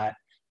up a lot,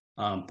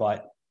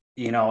 but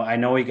I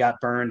know he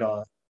got burned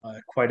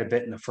quite a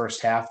bit in the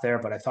first half there,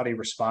 but I thought he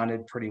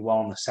responded pretty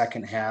well in the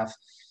second half.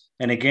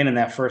 And again, in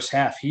that first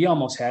half, he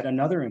almost had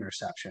another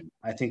interception.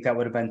 I think that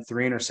would have been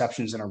 3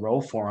 interceptions in a row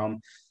for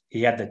him.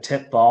 He had the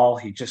tip ball.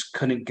 He just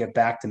couldn't get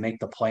back to make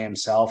the play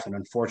himself. And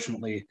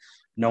unfortunately,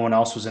 no one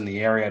else was in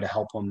the area to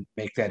help him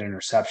make that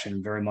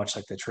interception, very much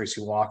like the Tracy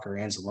Walker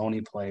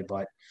Anzalone play.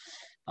 But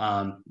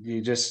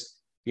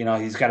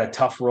he's got a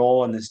tough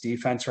role in this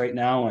defense right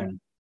now. And,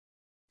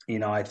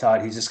 I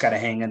thought he's just got to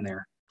hang in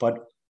there. But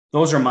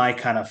those are my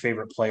kind of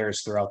favorite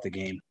players throughout the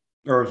game,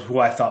 or who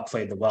I thought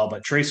played the well.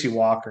 But Tracy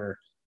Walker,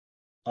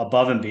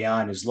 above and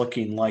beyond, is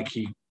looking like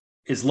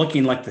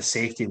the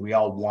safety we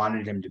all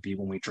wanted him to be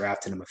when we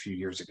drafted him a few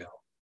years ago.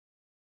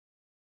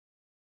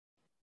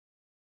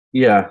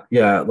 Yeah.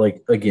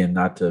 Like, again,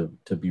 not to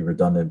be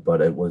redundant,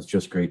 but it was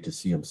just great to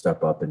see him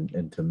step up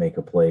and to make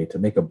a play, to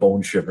make a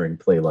bone-shivering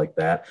play like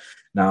that.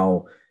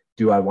 Now,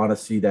 do I want to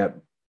see that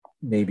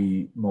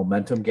maybe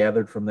momentum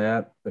gathered from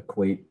that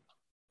equate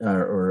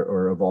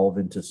or evolve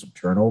into some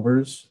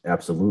turnovers?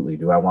 Absolutely.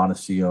 Do I want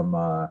to see him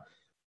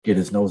get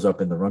his nose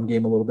up in the run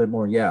game a little bit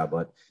more? Yeah,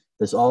 but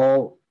this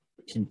all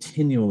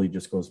continually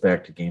just goes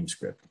back to game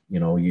script.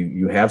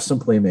 You have some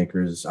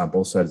playmakers on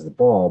both sides of the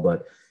ball,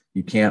 but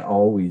you can't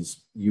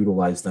always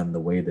utilize them the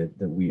way that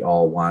we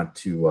all want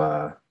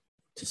to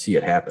see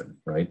it happen,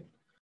 right?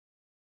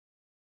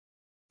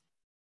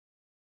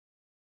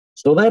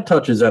 So that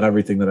touches on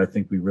everything that I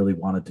think we really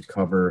wanted to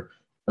cover.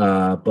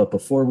 But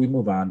before we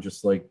move on,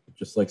 just like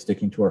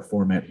sticking to our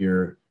format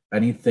here,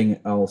 anything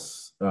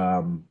else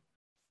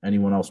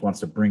anyone else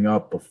wants to bring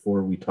up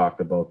before we talk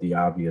about the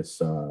obvious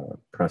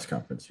press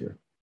conference here?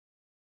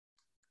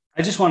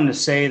 I just wanted to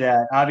say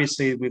that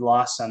obviously we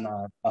lost on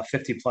a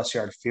 50-plus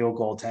yard field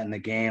goal to end the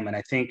game. And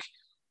I think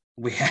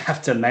we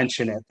have to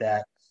mention it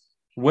that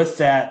with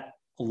that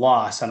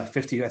loss on I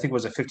think it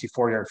was a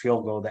 54-yard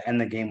field goal to end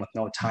the game with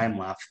no time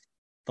left,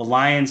 the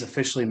Lions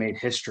officially made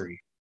history.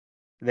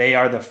 They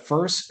are the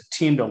first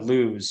team to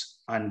lose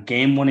on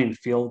game-winning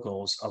field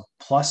goals of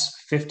plus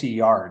 50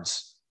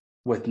 yards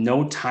with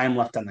no time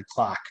left on the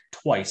clock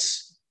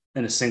twice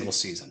in a single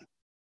season.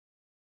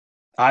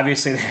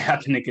 Obviously, that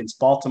happened against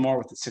Baltimore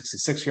with the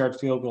 66-yard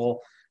field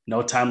goal,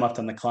 no time left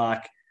on the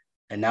clock.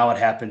 And now it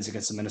happens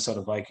against the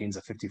Minnesota Vikings,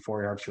 a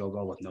 54-yard field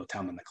goal with no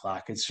time on the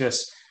clock. It's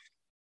just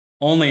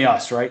only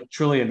us, right?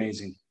 Truly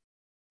amazing.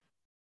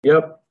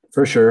 Yep,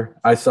 for sure.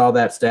 I saw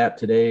that stat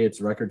today.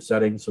 It's record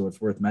setting, so it's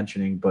worth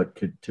mentioning. But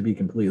to be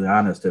completely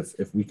honest,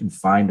 if we can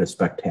find a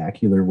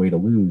spectacular way to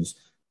lose,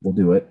 we'll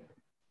do it.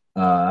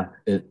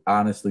 It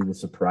honestly was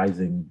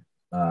surprising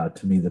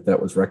to me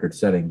that was record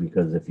setting,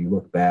 because if you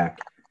look back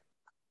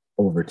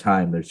over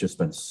time, there's just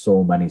been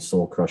so many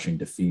soul crushing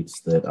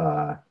defeats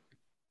that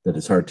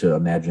it's hard to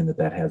imagine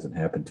that hasn't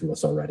happened to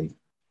us already.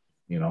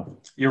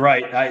 You're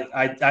right.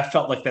 I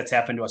felt like that's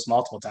happened to us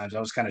multiple times. I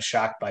was kind of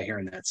shocked by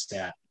hearing that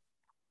stat.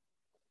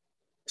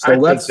 So I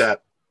think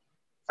that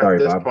sorry,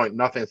 at this Bob. point,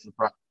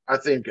 I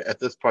think at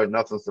this point,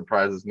 nothing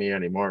surprises me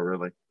anymore,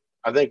 really.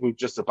 I think we've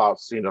just about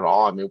seen it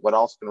all. I mean, what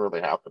else can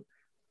really happen?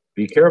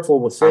 Be careful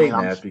with saying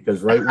that,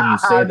 because right when you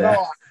say that,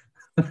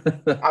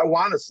 I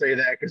want to say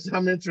that because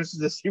I'm interested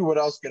to see what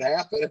else can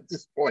happen at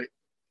this point.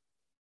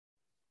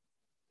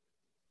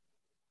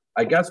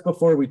 I guess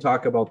before we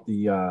talk about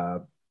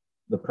the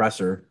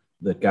presser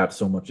that got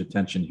so much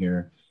attention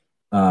here,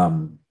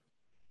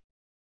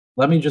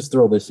 let me just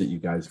throw this at you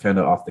guys, kind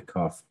of off the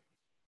cuff.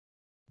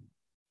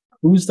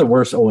 Who's the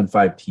worst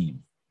 0-5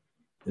 team?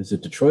 Is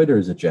it Detroit or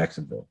is it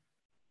Jacksonville?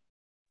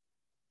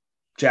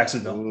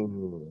 Jacksonville.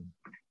 Ooh.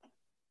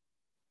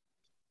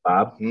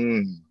 Bob?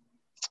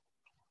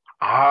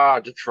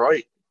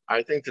 Detroit.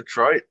 I think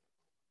Detroit.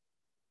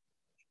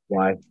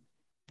 Why?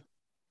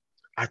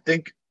 I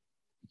think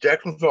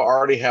Jacksonville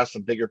already has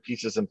some bigger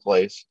pieces in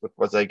place with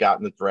what they got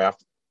in the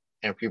draft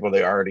and people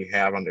they already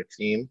have on their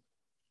team.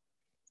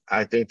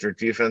 I think their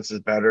defense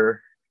is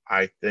better.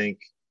 I think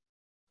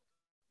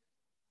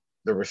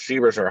the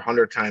receivers are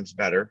 100 times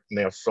better, and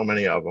they have so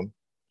many of them.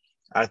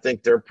 I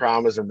think their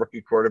problem is a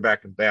rookie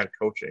quarterback and bad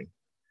coaching,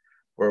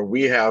 where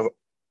we have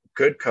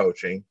good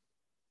coaching,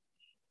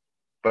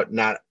 but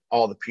not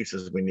all the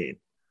pieces we need.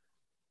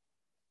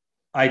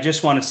 I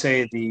just want to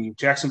say the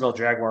Jacksonville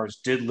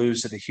Jaguars did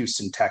lose to the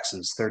Houston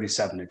Texans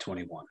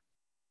 37-21.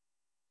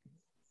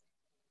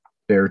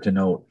 Fair to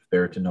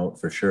note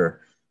for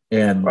sure.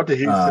 And But the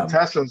Houston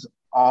Texans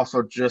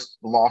also just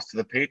lost to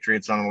the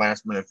Patriots on a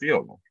last-minute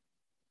field goal.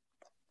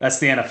 That's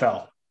the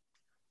NFL.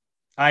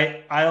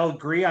 I'll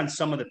agree on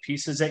some of the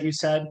pieces that you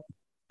said,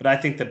 but I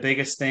think the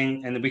biggest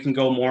thing, and we can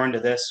go more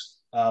into this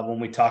when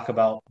we talk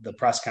about the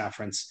press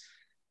conference,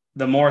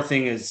 the more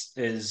thing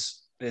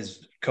is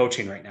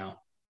coaching right now.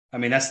 I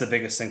mean, that's the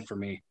biggest thing for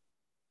me.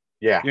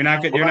 Yeah. You're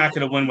not going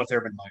to win with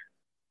Urban Meyer.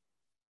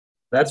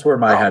 That's where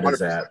my No, head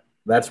is 100%. at.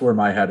 That's where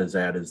my head is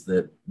at, is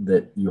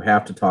that you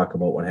have to talk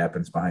about what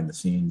happens behind the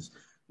scenes.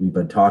 We've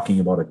been talking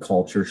about a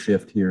culture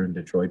shift here in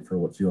Detroit for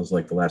what feels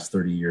like the last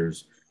 30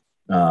 years.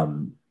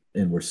 And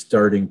we're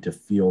starting to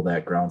feel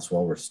that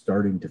groundswell. We're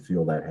starting to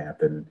feel that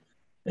happen.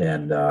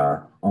 And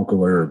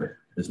Uncle Herb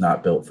is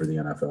not built for the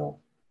NFL.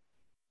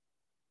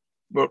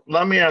 But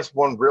let me ask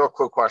one real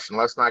quick question.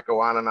 Let's not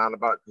go on and on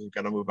about who's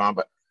going to move on.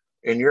 But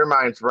in your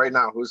minds right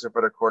now, who's a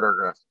better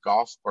quarterback,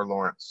 Goff or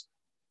Lawrence?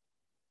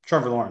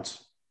 Trevor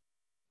Lawrence.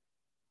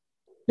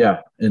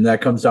 Yeah, and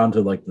that comes down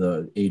to like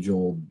the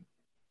age-old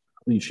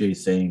cliche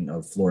saying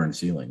of floor and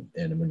ceiling.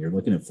 And when you're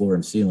looking at floor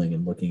and ceiling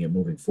and looking at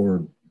moving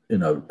forward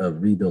in a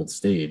rebuild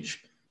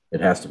stage,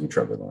 it has to be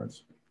Trevor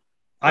Lawrence.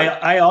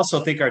 I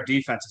also think our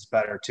defense is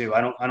better too.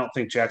 I don't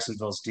think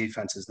Jacksonville's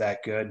defense is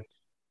that good.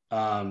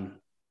 But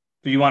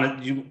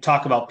you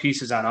talk about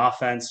pieces on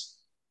offense,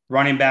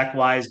 running back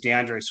wise,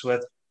 DeAndre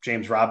Swift,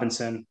 James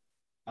Robinson.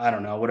 I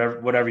don't know,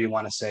 whatever you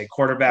want to say.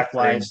 Quarterback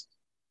wise,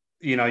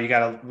 you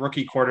got a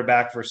rookie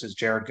quarterback versus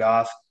Jared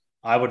Goff.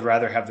 I would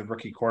rather have the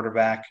rookie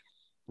quarterback.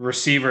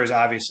 Receivers,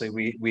 obviously,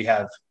 we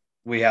have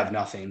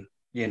nothing,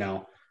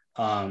 and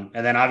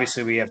then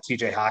obviously we have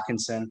TJ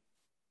Hawkinson.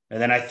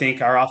 And then I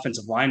think our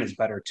offensive line is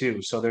better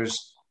too. So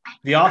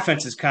the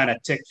offense is kind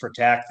of tick for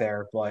tack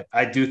there, but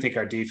I do think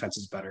our defense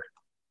is better.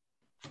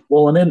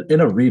 Well, and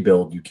in a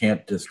rebuild, you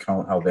can't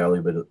discount how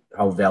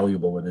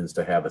valuable it is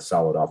to have a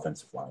solid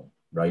offensive line,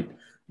 right?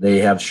 They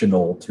have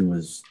Shenault, who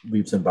is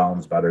leaps and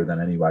bounds better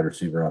than any wide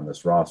receiver on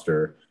this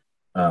roster.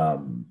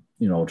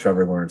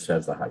 Trevor Lawrence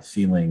has the high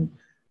ceiling.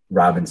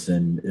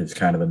 Robinson is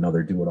kind of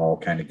another do-it-all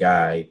kind of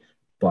guy,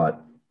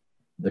 but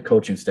the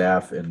coaching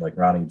staff and, like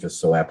Ronnie just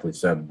so aptly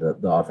said,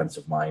 the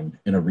offensive line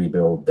in a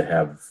rebuild, to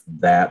have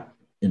that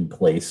in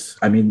place.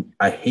 I mean,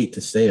 I hate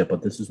to say it,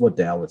 but this is what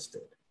Dallas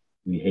did.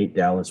 We hate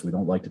Dallas. We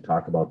don't like to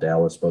talk about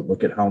Dallas, but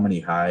look at how many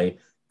high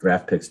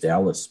draft picks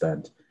Dallas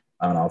spent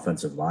on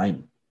offensive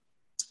line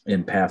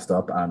and passed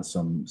up on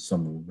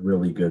some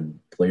really good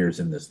players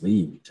in this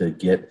league to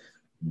get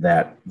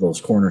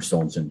those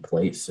cornerstones in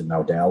place. And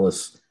now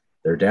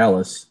they're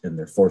Dallas, and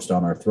they're forced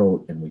down our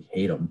throat, and we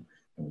hate them.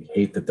 And we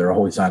hate that they're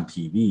always on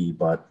TV,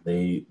 but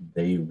they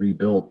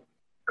rebuilt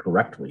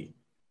correctly.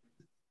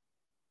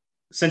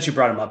 Since you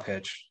brought him up,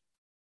 Hitch,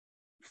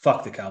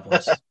 fuck the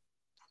Cowboys.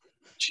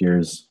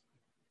 Cheers.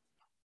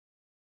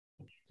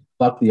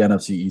 Fuck the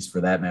NFC East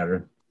for that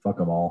matter. Fuck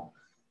them all.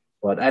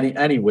 But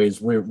anyways,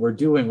 we're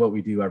doing what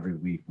we do every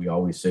week. We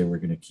always say we're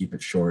going to keep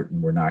it short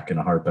and we're not going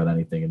to harp on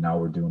anything, and now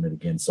we're doing it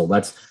again. So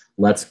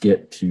let's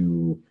get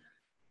to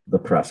the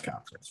press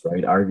conference,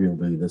 right?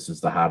 Arguably, this is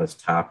the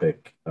hottest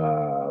topic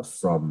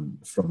from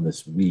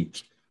this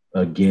week.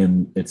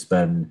 Again, it's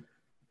been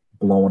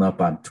blowing up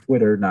on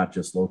Twitter, not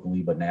just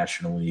locally, but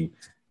nationally.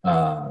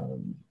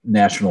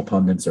 National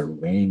pundits are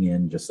weighing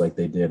in just like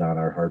they did on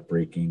our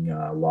heartbreaking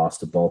loss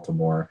to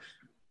Baltimore.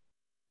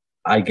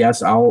 I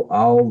guess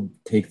I'll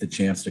take the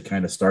chance to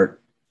kind of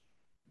start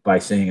by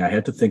saying I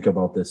had to think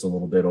about this a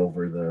little bit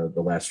over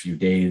the last few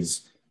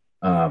days.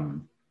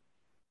 Kind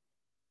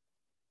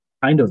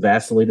of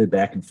vacillated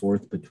back and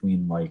forth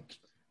between like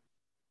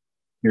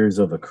Tears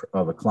of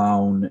a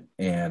Clown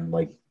and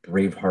like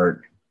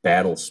Braveheart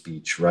battle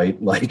speech,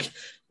 right? Like,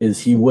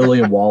 is he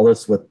William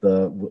Wallace with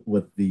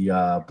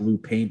the blue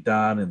paint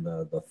on and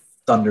the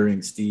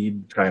thundering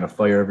steed trying to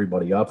fire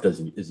everybody up? Is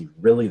he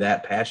really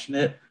that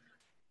passionate,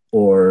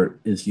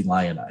 or is he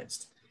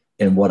lionized?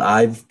 And what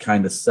I've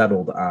kind of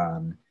settled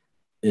on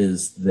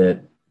is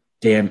that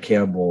Dan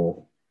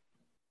Campbell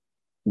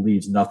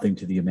leaves nothing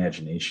to the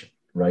imagination,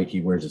 right? He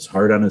wears his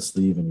heart on his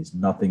sleeve, and he's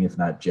nothing if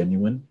not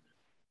genuine.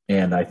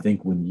 And I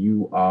think when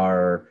you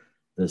are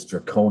this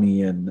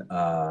draconian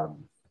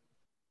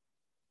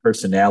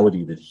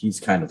personality that he's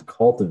kind of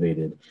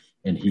cultivated,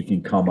 and he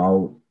can come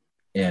out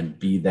and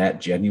be that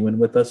genuine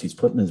with us, he's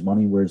putting his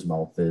money where his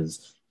mouth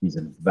is. He's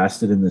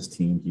invested in this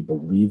team. He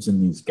believes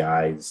in these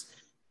guys.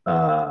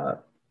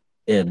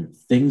 And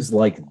things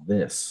like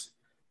this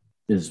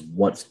is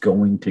what's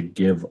going to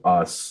give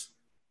us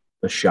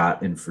a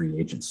shot in free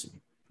agency.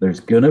 There's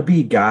going to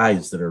be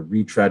guys that are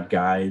retread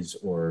guys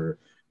or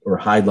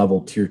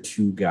high-level tier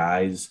 2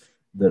 guys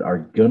that are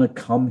going to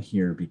come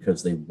here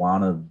because they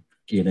want to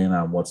get in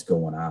on what's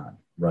going on,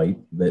 right?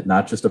 That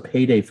not just a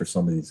payday for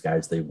some of these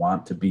guys. They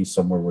want to be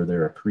somewhere where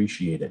they're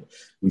appreciated.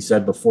 We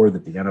said before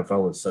that the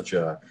NFL is such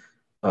a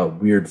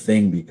weird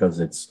thing because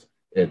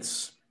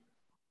it's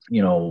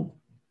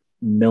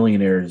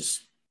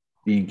millionaires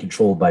being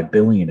controlled by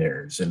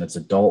billionaires, and it's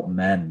adult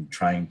men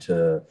trying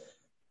to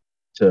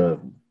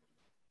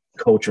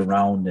coach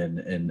around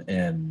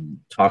and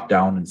talk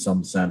down in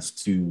some sense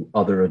to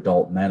other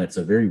adult men. It's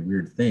a very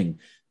weird thing.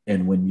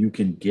 And when you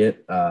can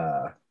get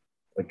a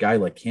guy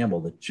like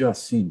Campbell that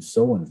just seems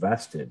so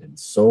invested and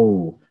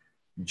so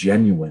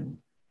genuine,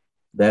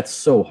 that's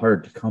so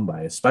hard to come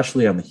by,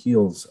 especially on the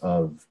heels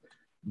of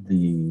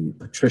the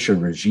Patricia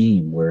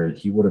regime, where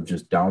he would have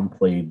just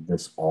downplayed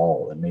this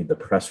all and made the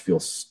press feel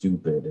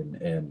stupid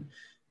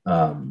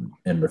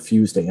and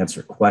refused to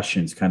answer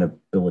questions, kind of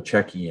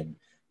Belichickian.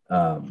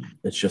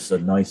 It's just a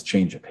nice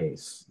change of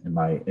pace in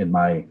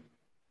my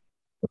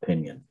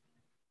opinion.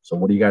 So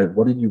what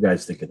did you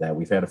guys think of that?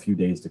 We've had a few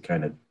days to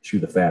kind of chew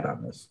the fat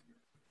on this.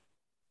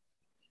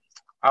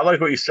 I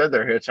like what you said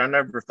there, Hitch. I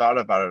never thought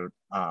about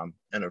it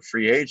in a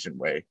free agent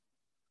way.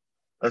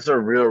 That's a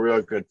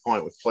real good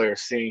point, with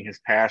players seeing his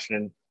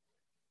passion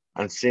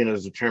and seeing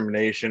his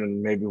determination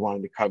and maybe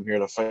wanting to come here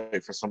to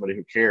fight for somebody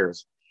who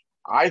cares.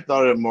 I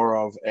thought of it more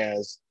of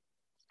as,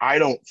 I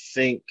don't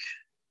think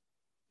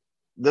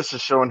this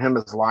is showing him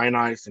as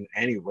lionized in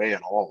any way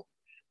at all.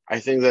 I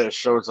think that it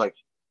shows like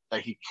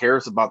that he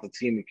cares about the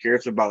team, he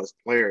cares about his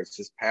players.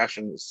 His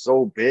passion is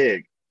so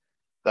big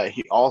that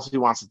all he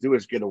wants to do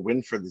is get a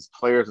win for these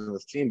players and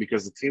this team,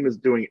 because the team is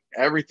doing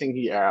everything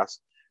he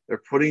asked.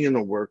 They're putting in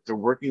the work. They're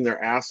working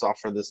their ass off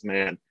for this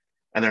man,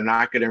 and they're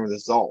not getting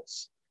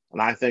results.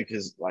 And I think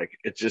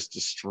it just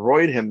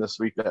destroyed him this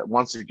week, that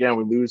once again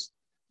we lose.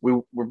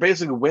 We're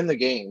basically win the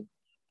game,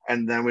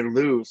 and then we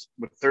lose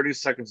with 30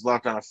 seconds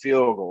left on a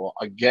field goal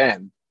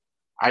again.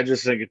 I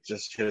just think it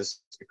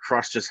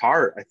crushed his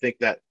heart. I think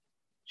that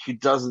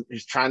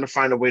he's trying to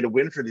find a way to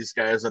win for these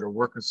guys that are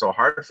working so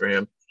hard for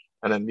him.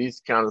 And then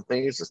these kind of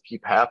things just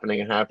keep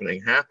happening.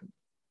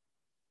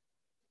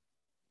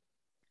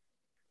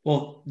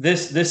 Well,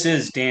 this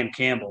is Dan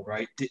Campbell,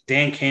 right?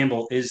 Dan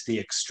Campbell is the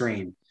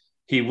extreme.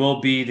 He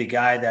will be the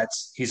guy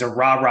he's a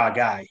rah-rah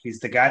guy. He's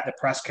the guy at the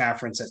press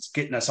conference that's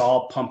getting us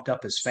all pumped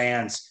up as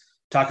fans,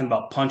 talking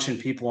about punching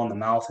people in the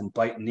mouth and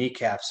biting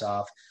kneecaps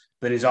off.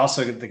 But he's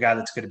also the guy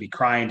that's going to be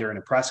crying during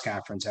a press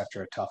conference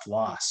after a tough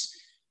loss.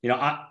 A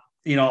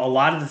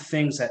lot of the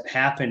things that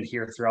happened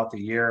here throughout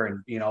the year,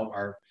 and,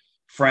 our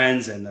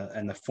friends and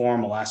the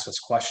forum will ask us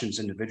questions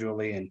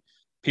individually, and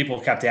people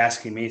kept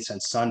asking me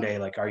since Sunday,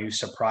 like, are you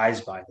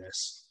surprised by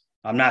this?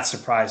 I'm not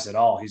surprised at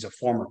all. He's a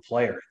former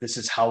player. This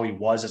is how he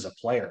was as a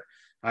player.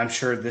 I'm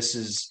sure this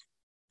is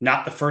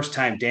not the first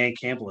time Dan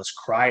Campbell has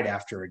cried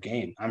after a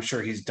game. I'm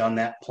sure he's done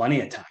that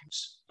plenty of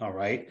times. All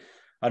right.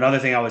 Another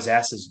thing I was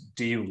asked is,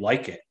 do you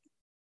like it?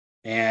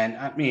 And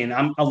I mean,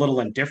 I'm a little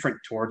indifferent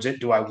towards it.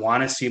 Do I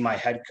want to see my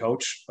head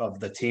coach of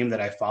the team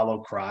that I follow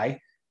cry?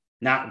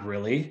 Not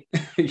really.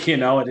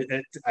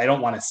 I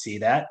don't want to see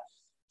that.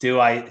 Do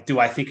I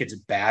think it's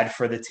bad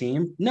for the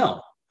team?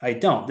 No, I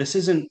don't. This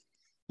isn't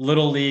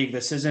little league.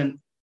 This isn't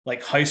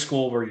like high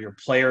school where your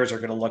players are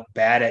going to look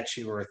bad at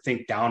you or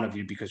think down of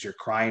you because you're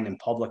crying in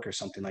public or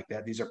something like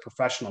that. These are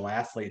professional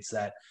athletes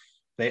that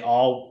they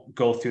all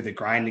go through the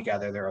grind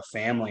together. They're a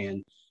family,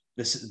 and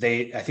I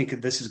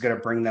think this is going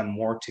to bring them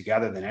more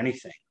together than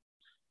anything.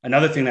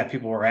 Another thing that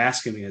people were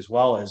asking me as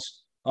well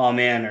is, oh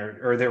man,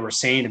 or they were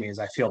saying to me is,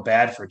 I feel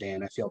bad for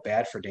Dan. I feel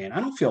bad for Dan.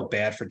 I don't feel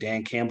bad for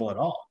Dan Campbell at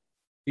all.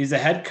 He's the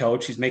head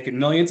coach. He's making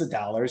millions of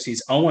dollars.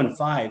 He's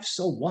 0-5.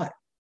 So what?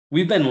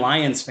 We've been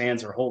Lions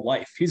fans our whole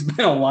life. He's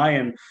been a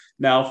Lion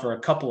now for a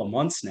couple of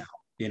months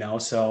now,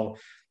 so,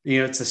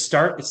 it's the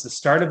start. It's the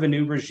start of a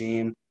new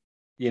regime.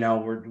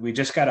 We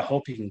just got to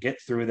hope he can get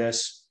through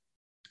this.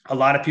 A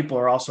lot of people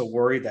are also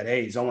worried that,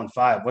 hey, he's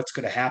 0-5. What's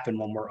going to happen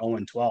when we're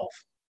 0-12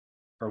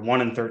 or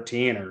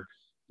 1-13 or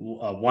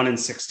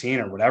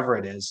 1-16 or whatever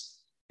it is?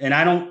 And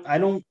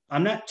I'm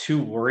not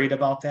too worried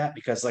about that,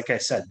 because like I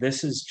said,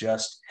 this is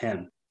just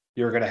him.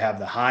 You're going to have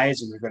the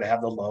highs and you're going to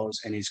have the lows,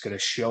 and he's going to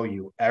show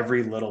you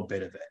every little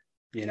bit of it,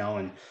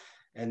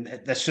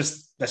 and that's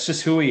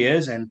just who he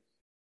is. And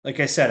like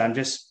I said,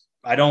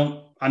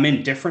 I'm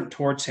indifferent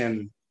towards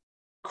him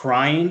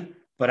crying,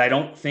 but I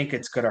don't think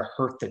it's going to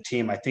hurt the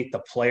team. I think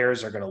the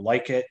players are going to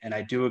like it. And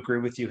I do agree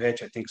with you,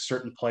 Hitch. I think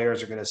certain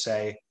players are going to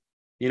say,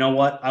 you know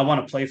what, I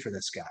want to play for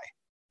this guy.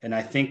 And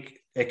I think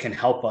it can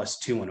help us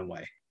too, in a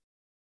way.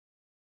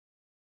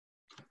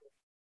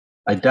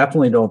 I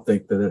definitely don't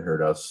think that it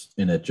hurt us,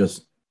 and it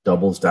just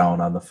doubles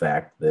down on the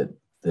fact that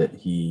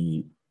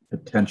he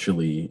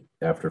potentially,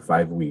 after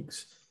 5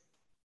 weeks,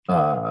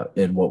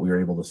 and what we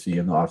were able to see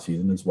in the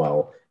offseason as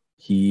well,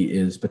 he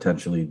is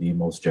potentially the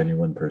most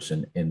genuine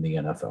person in the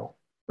NFL,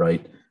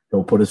 right?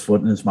 He'll put his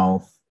foot in his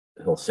mouth.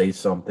 He'll say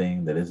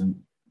something that isn't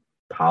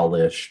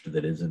polished,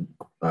 that isn't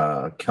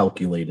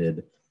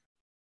calculated,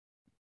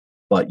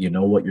 but you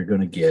know what you're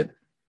going to get.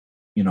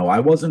 I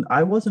wasn't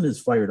as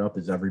fired up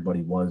as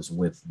everybody was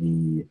with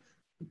the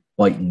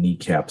biting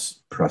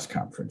kneecaps press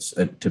conference.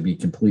 To be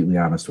completely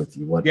honest with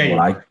you,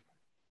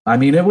 I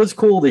mean, it was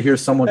cool to hear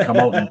someone come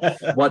out. And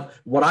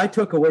what I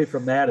took away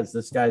from that is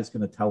this guy's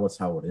going to tell us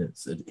how it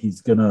is.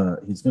 He's gonna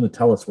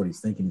tell us what he's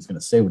thinking. He's going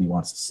to say what he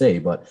wants to say.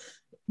 But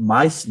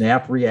my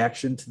snap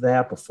reaction to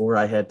that, before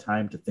I had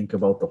time to think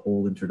about the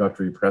whole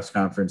introductory press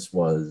conference,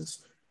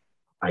 was,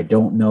 I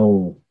don't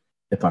know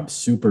if I'm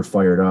super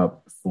fired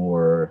up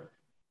for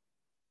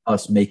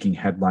us making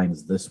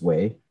headlines this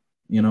way.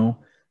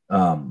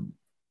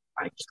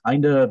 I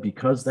kind of,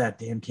 because that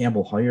Dan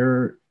Campbell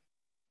hire,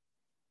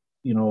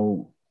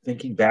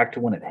 thinking back to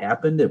when it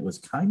happened, it was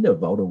kind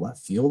of out of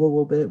left field a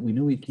little bit. We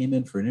knew he came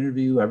in for an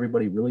interview.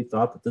 Everybody really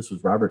thought that this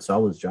was Robert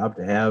Sala's job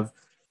to have.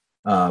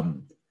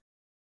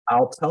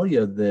 I'll tell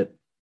you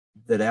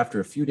that after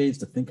a few days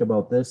to think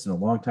about this and a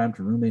long time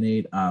to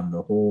ruminate on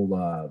the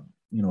whole,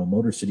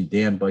 Motor City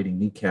Dan biting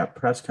kneecap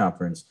press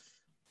conference,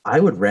 I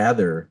would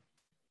rather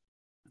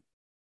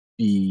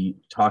be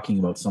talking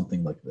about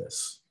something like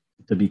this,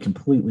 to be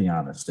completely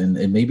honest.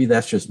 And maybe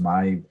that's just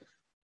my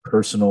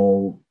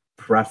personal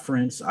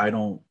preference. I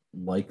don't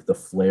like the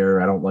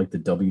flair. I don't like the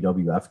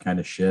WWF kind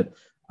of shit.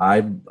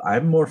 I'm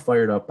more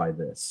fired up by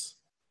this.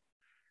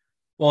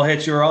 Well,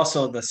 Hitch, you're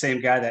also the same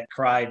guy that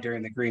cried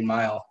during the Green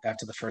Mile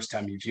after the first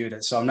time you viewed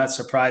it. So I'm not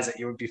surprised that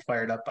you would be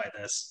fired up by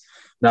this.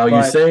 Now,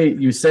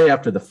 you say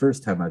after the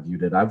first time I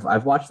viewed it.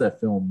 I've watched that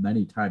film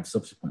many times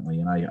subsequently,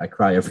 and I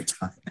cry every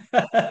time.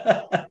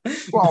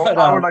 Well,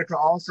 I would like to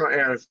also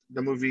add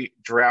the movie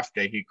Draft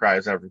Day. He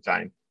cries every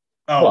time.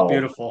 Oh, well,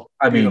 beautiful!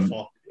 Beautiful.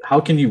 Mean, how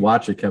can you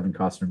watch a Kevin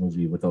Costner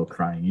movie without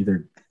crying?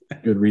 Either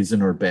good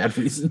reason or bad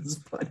reasons,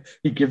 but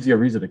he gives you a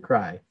reason to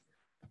cry.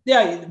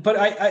 Yeah,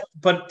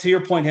 but to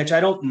your point, Hitch, I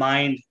don't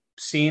mind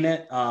seeing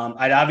it.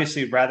 I'd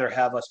obviously rather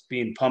have us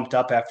being pumped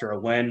up after a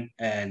win,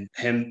 and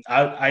him.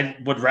 I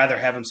would rather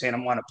have him saying, "I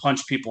want to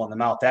punch people in the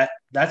mouth."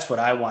 That's what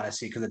I want to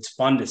see, because it's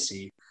fun to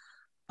see.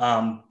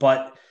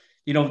 But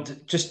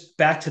just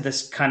back to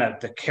this kind of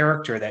the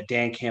character that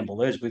Dan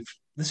Campbell is.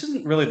 This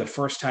isn't really the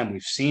first time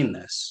we've seen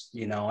this.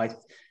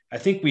 I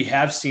think we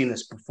have seen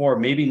this before,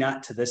 maybe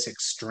not to this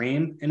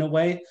extreme in a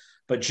way.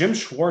 But Jim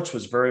Schwartz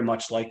was very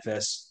much like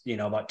this,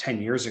 about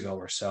 10 years ago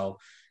or so.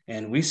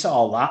 And we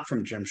saw a lot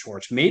from Jim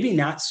Schwartz, maybe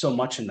not so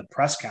much in the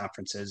press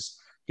conferences.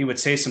 He would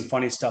say some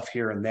funny stuff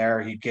here and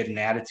there. He'd get an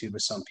attitude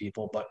with some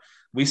people, but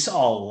we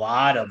saw a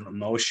lot of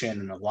emotion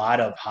and a lot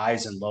of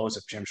highs and lows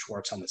of Jim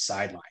Schwartz on the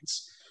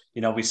sidelines.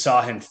 We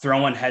saw him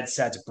throwing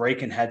headsets,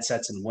 breaking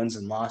headsets in wins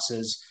and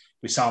losses.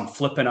 We saw him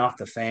flipping off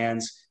the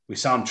fans. We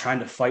saw him trying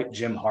to fight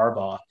Jim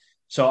Harbaugh.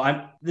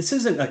 So this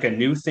isn't like a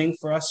new thing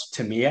for us,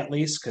 to me at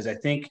least, because I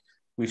think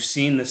we've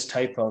seen this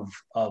type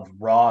of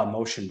raw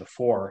emotion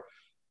before.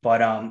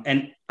 But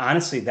and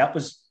honestly, that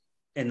was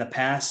in the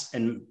past,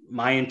 in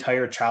my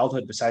entire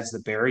childhood, besides the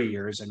Barry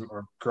years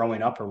or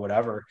growing up or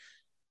whatever.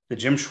 The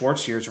Jim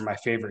Schwartz years were my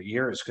favorite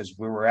years, because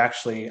we were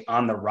actually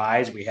on the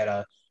rise. We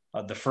had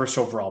the first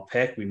overall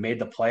pick. We made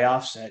the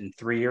playoffs in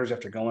 3 years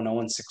after going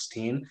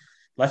 0-16.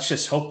 Let's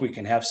just hope we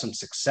can have some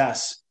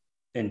success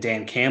in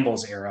Dan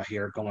Campbell's era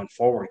here going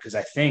forward, because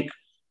I think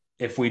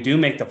if we do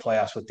make the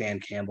playoffs with Dan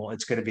Campbell,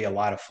 it's going to be a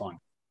lot of fun.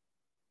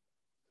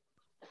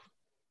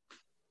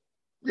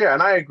 Yeah,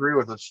 and I agree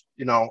with this.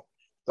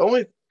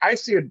 I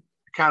see a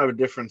kind of a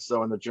difference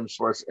though in the Jim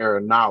Schwartz era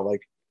now.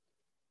 Like,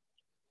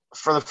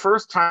 for the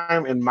first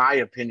time, in my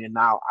opinion,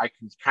 now I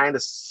can kind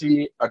of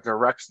see a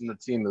direction the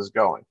team is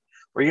going.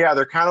 Where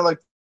they're kind of like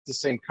the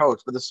same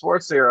coach, but the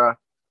Schwartz era,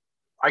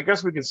 I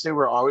guess we can say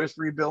we're always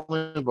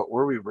rebuilding, but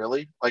were we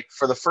really? Like,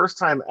 for the first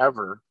time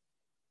ever,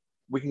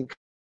 we can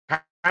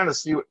kind of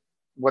see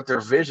what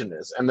their vision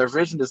is. And their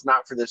vision is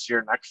not for this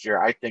year, next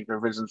year. I think their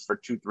vision is for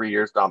 2-3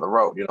 years down the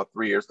road,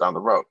 3 years down the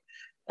road.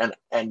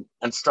 And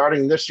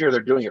starting this year,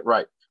 they're doing it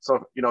right. So,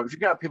 if you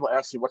got people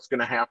asking what's going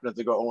to happen if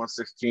they go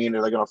 0-16,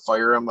 are they going to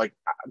fire him? Like,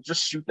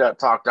 just shoot that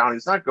talk down.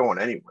 He's not going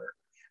anywhere.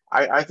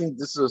 I think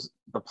this is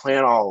the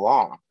plan all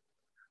along,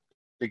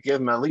 to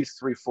give him at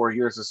least 3-4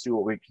 years to see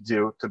what we can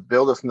do to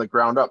build it from the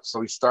ground up. So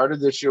he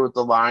started this year with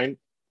the line,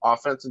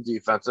 offense and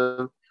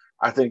defensive.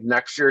 I think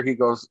next year he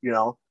goes,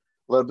 a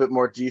little bit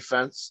more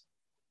defense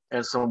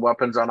and some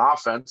weapons on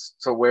offense.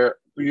 So we're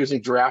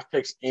using draft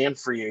picks and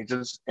free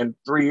agents. And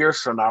 3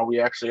 years from now, we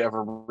actually have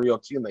a real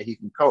team that he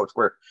can coach,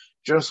 where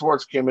Jim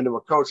Schwartz came into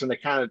a coach and they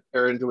kind of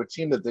are into a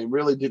team that they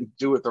really didn't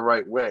do it the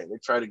right way. They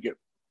tried to get,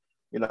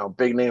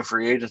 big name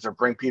free agents or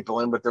bring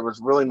people in, but there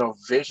was really no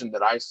vision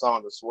that I saw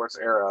in the Schwartz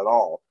era at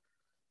all.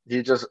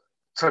 He just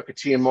took a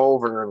team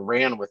over and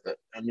ran with it.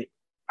 And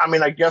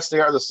I guess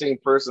they are the same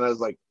person as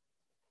like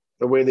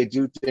the way they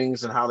do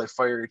things and how they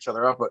fire each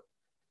other up. But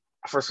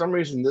for some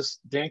reason, this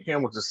Dan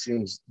Campbell just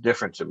seems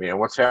different to me. And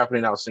what's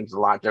happening now seems a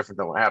lot different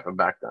than what happened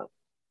back then.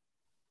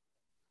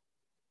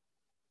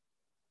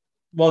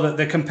 Well,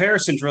 the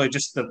comparison is really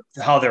just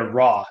how they're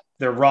raw.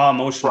 They're raw,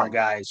 emotional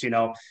guys. You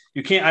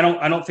can't.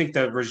 I don't think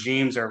the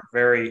regimes are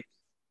very.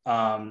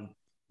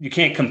 You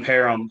can't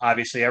compare them.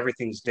 Obviously,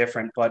 everything's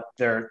different, but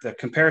the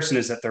comparison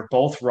is that they're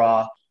both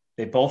raw.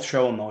 They both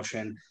show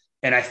emotion,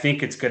 and I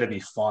think it's going to be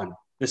fun.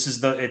 It's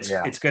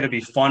going to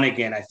be fun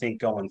again. I think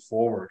going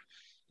forward,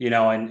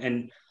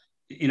 and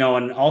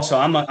also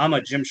I'm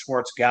a Jim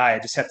Schwartz guy. I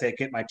just have to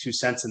get my 2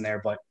 cents in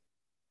there, but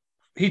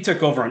he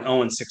took over an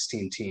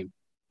 0-16 team.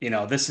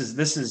 This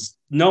is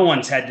no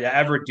one's had to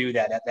ever do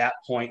that at that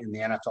point in the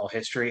NFL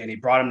history, and he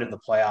brought him to the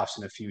playoffs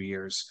in a few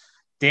years.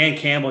 Dan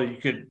Campbell,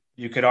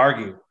 you could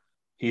argue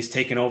he's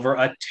taken over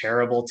a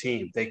terrible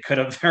team. They could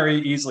have very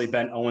easily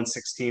been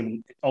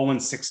 0-16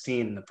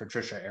 in the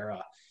Patricia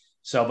era.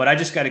 So, but I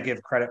just got to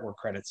give credit where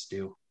credit's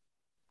due.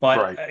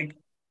 But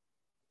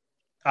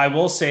I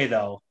will say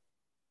though,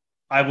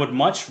 I would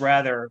much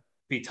rather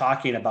be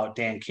talking about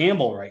Dan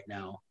Campbell right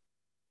now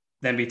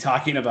than be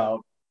talking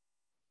about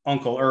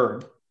Uncle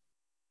Herb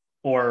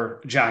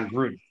or John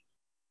Gruden.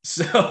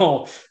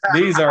 So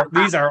these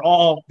are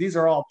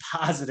all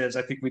positives.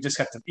 I think we just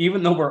have to,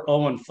 even though we're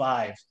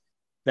 0-5,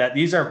 that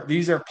these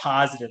are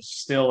positives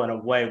still in a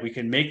way. We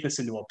can make this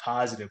into a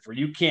positive where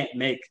you can't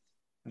make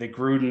the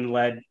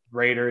Gruden-led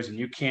Raiders and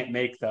you can't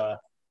make the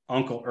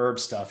Uncle Herb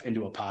stuff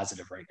into a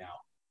positive right now.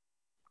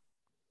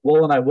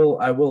 Well, and I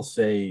will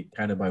say,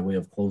 kind of by way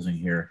of closing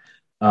here,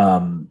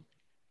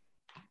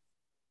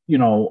 you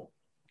know,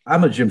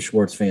 I'm a Jim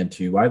Schwartz fan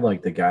too. I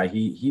like the guy.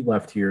 He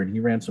left here and he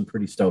ran some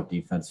pretty stout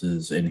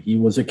defenses, and he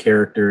was a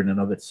character in and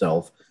of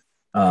itself.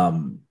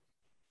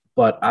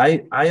 But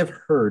I have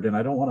heard, and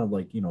I don't want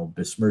to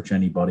besmirch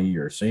anybody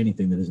or say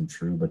anything that isn't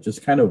true, but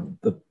just kind of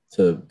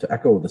to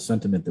echo the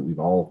sentiment that we've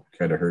all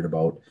kind of heard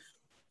about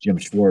Jim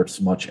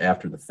Schwartz much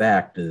after the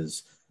fact,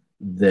 is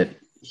that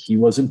he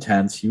was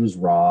intense, he was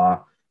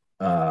raw,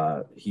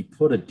 he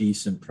put a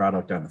decent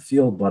product on the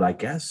field, but I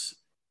guess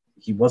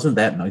he wasn't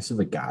that nice of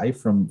a guy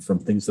from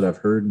things that I've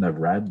heard and I've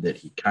read, that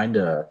he kind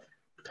of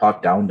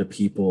talked down to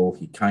people.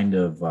 He kind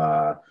of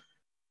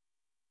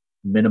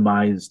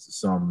minimized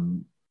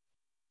some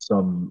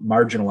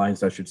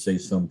marginalized, I should say,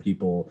 some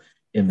people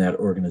in that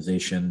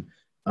organization.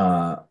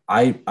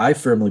 I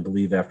firmly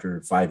believe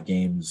after 5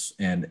 games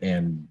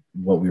and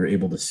what we were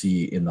able to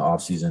see in the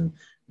offseason,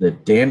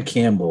 that Dan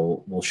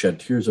Campbell will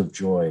shed tears of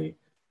joy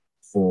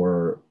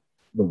for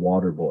the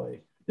water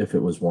boy if it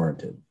was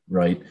warranted,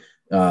 right?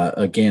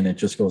 Again, it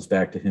just goes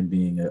back to him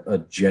being a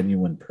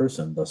genuine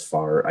person thus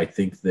far. I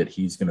think that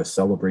he's going to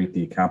celebrate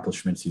the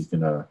accomplishments. He's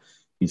going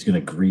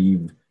to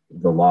grieve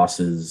the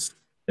losses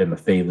and the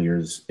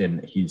failures,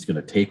 and he's going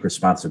to take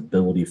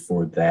responsibility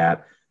for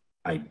that.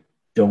 I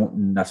don't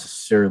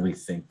necessarily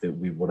think that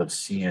we would have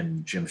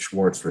seen Jim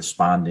Schwartz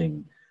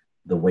responding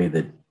the way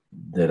that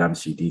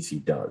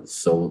MCDC does.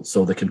 So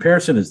the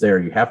comparison is there.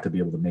 You have to be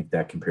able to make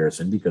that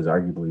comparison because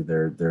arguably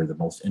they're the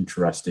most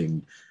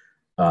interesting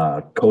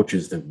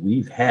coaches that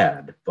we've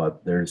had,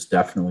 but there's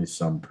definitely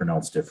some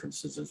pronounced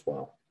differences as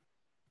well.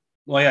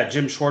 Well, yeah,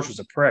 Jim Schwartz was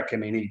a prick. I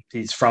mean,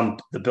 he's from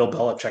the Bill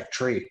Belichick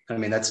tree. I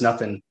mean, that's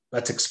nothing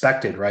that's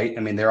expected, right?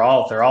 I mean, they're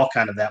all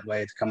kind of that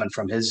way. It's coming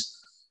from his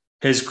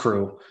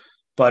crew.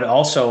 But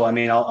also, I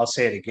mean, I'll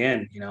say it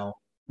again,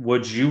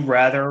 would you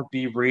rather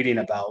be reading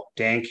about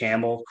Dan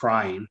Campbell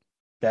crying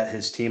that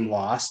his team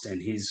lost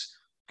and he's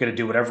going to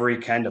do whatever he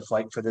can to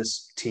fight for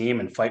this team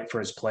and fight for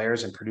his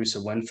players and produce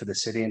a win for the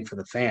city and for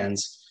the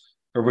fans?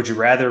 Or would you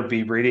rather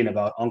be reading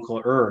about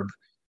Uncle Herb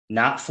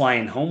not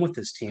flying home with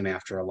his team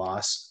after a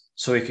loss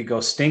so he could go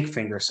stink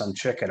finger some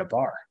chick at a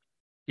bar?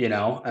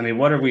 I mean,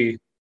 what are we,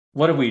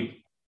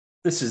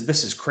 this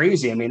is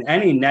crazy. I mean,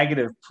 any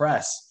negative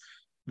press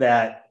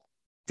that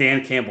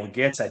Dan Campbell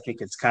gets, I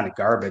think it's kind of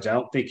garbage. I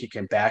don't think you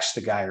can bash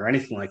the guy or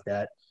anything like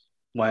that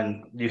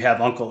when you have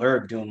Uncle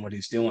Herb doing what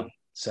he's doing.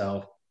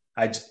 So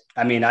I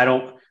mean,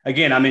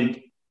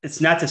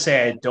 it's not to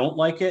say I don't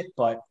like it,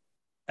 but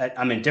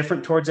I'm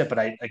indifferent towards it. But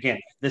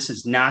this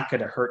is not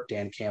going to hurt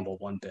Dan Campbell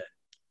one bit.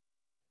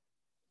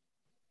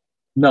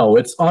 No,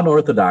 it's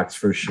unorthodox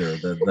for sure.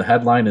 The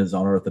headline is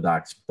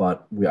unorthodox,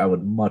 but I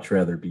would much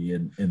rather be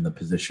in the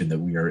position that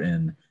we are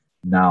in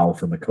now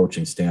from a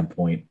coaching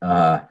standpoint.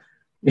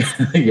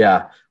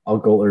 Yeah,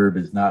 Uncle Herb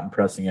is not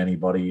impressing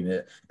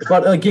anybody.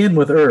 But again,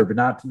 with Herb,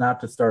 not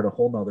to start a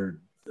whole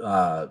nother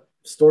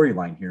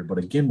storyline here, but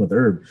again, with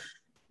Herb,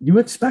 you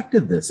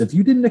expected this. If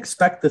you didn't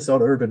expect this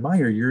out of Urban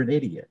Meyer, you're an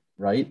idiot,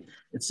 right?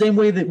 It's the same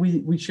way that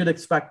we should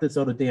expect this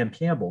out of Dan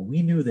Campbell.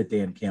 We knew that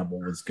Dan Campbell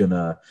was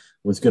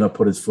gonna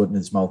put his foot in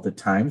his mouth at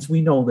times.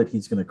 We know that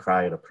he's gonna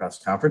cry at a press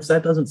conference.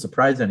 That doesn't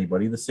surprise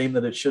anybody. The same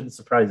that it shouldn't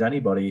surprise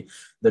anybody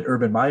that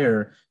Urban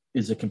Meyer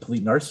is a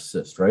complete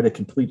narcissist, right? A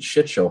complete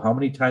shit show. How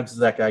many times is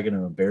that guy going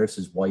to embarrass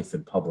his wife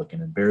in public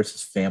and embarrass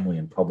his family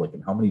in public?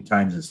 And how many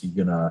times is he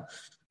going to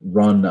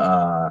run,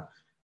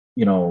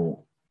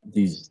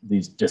 these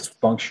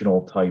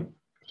dysfunctional type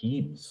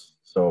teams?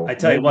 So I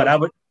tell you what, I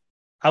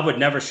would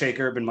never shake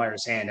Urban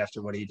Meyer's hand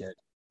after what he did.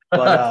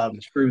 But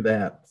screw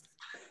that.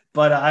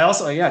 But I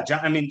also, and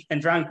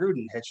John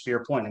Gruden, Hitch, to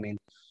your point.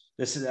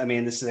 This is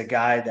a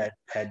guy that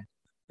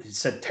he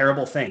said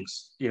terrible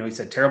things. He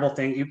said terrible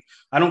things.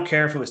 I don't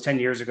care if it was 10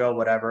 years ago,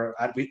 whatever.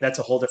 That's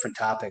a whole different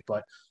topic.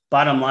 But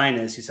bottom line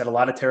is he said a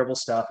lot of terrible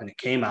stuff and it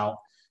came out.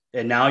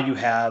 And now you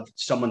have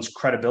someone's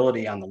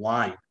credibility on the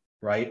line,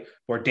 right?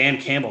 Where Dan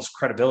Campbell's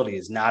credibility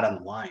is not on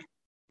the line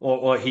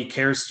or he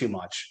cares too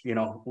much,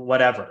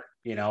 whatever,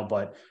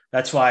 but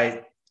that's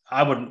why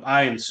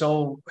I am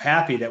so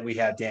happy that we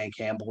have Dan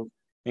Campbell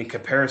in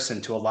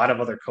comparison to a lot of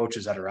other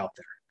coaches that are out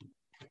there.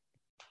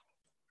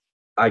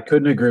 I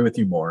couldn't agree with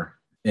you more.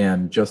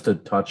 And just to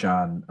touch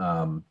on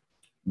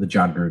the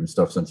John Gruden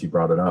stuff, since you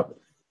brought it up,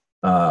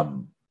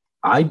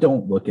 I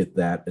don't look at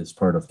that as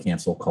part of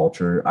cancel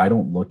culture. I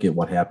don't look at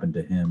what happened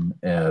to him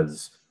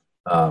as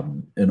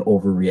an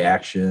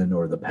overreaction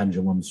or the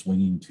pendulum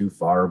swinging too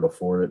far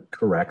before it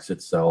corrects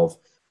itself.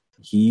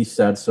 He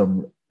said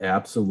some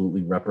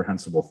absolutely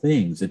reprehensible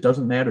things, it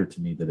doesn't matter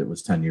to me that it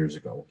was 10 years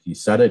ago. He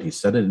said it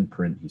in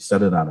print. He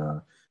said it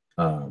on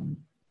a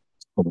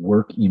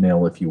work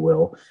email, if you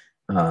will.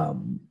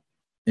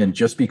 And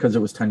just because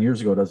it was 10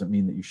 years ago doesn't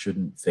mean that you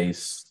shouldn't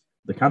face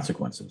the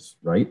consequences,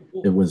 right?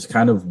 It was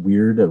kind of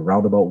weird, a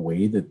roundabout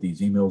way that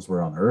these emails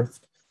were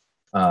unearthed.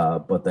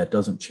 But that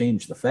doesn't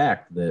change the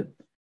fact that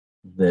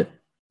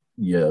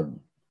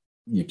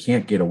you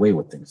can't get away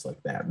with things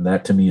like that. And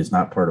that to me is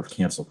not part of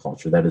cancel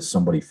culture. That is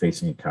somebody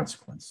facing a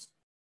consequence.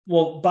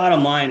 Well,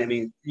 bottom line, I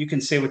mean, you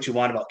can say what you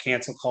want about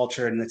cancel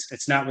culture, and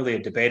it's not really a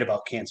debate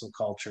about cancel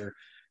culture.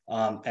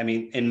 I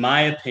mean, in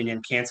my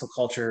opinion, cancel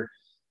culture,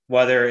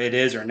 whether it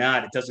is or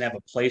not, it doesn't have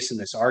a place in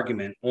this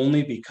argument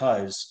only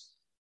because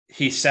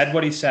he said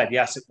what he said.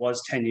 Yes, it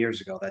was 10 years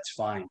ago. That's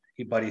fine.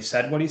 But he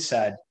said what he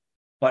said.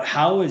 But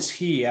how is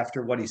he,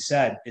 after what he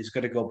said, is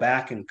going to go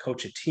back and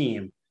coach a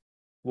team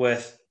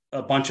with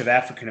a bunch of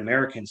African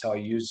Americans, how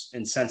he used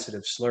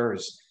insensitive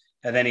slurs,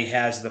 and then he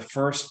has the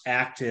first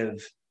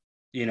active,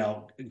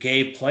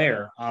 gay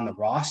player on the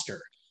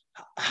roster?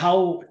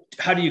 How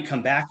do you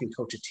come back and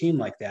coach a team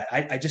like that?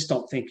 I just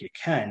don't think you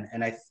can.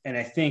 And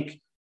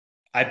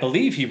I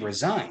believe he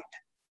resigned.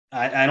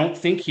 I don't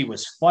think he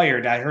was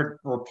fired. I heard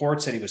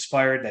reports that he was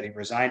fired, that he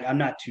resigned. I'm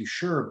not too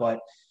sure, but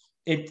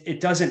it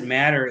doesn't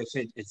matter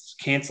if it's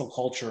cancel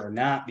culture or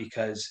not,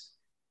 because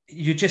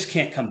you just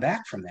can't come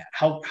back from that.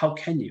 How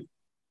can you?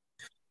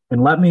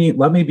 And let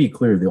me be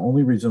clear. The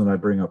only reason that I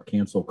bring up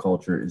cancel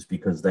culture is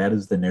because that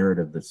is the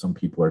narrative that some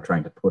people are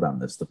trying to put on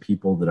this. The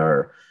people that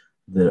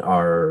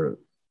are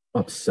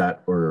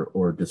upset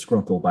or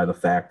disgruntled by the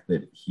fact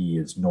that he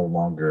is no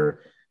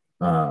longer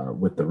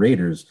with the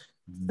Raiders,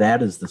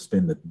 that is the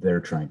spin that they're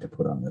trying to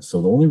put on this.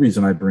 So the only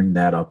reason I bring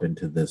that up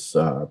into this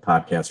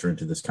podcast or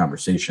into this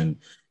conversation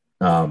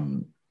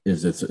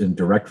is it's in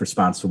direct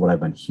response to what I've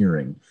been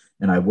hearing.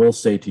 And I will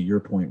say, to your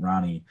point,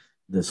 Ronnie,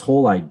 this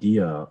whole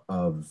idea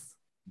of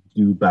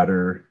do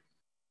better,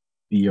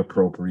 be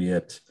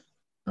appropriate,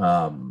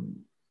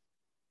 don't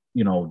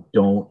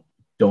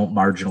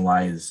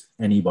marginalize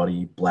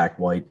anybody, black,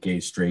 white,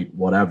 gay, straight,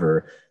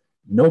 whatever.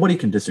 Nobody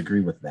can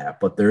disagree with that,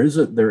 but there is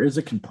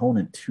a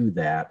component to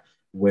that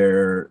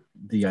where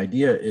the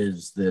idea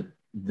is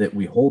that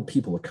we hold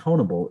people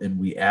accountable and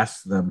we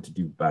ask them to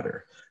do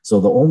better.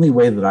 So the only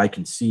way that I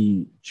can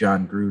see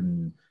John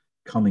Gruden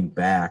coming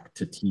back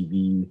to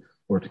TV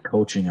or to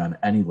coaching on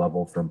any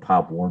level, from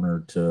Pop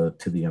Warner to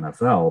the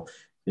NFL,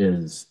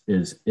 is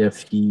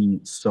if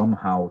he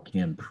somehow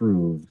can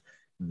prove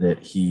that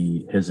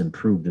he has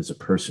improved as a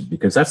person,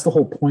 because that's the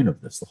whole point of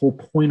this. The whole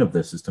point of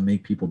this is to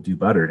make people do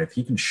better. And if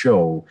he can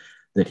show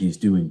that he's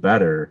doing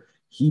better,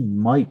 he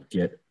might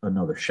get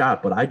another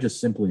shot. But I just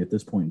simply at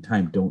this point in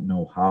time don't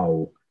know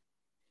how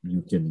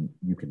you can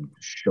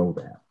show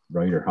that,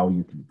 right? Or how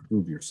you can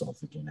prove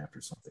yourself again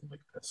after something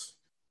like this.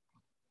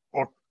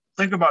 Well,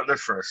 think about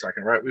this for a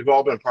second, right? We've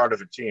all been part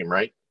of a team,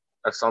 right?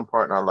 At some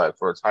point in our life,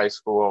 where it's high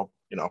school,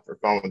 for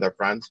fun with their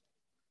friends.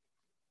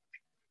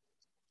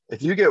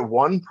 If you get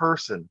one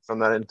person from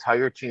that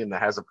entire team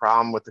that has a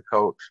problem with the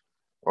coach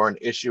or an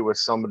issue with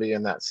somebody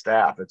in that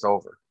staff, it's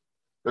over.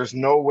 There's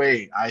no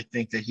way I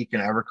think that he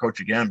can ever coach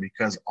again,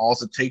 because all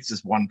it takes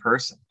is one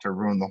person to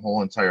ruin the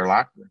whole entire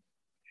locker room.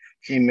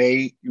 You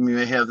may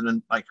have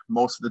like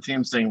most of the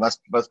team saying, let's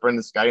bring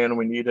this guy in.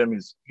 We need him.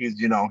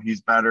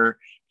 He's better.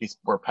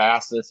 We're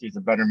past this. He's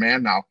a better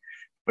man now.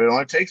 But it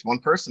only takes one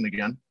person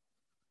again,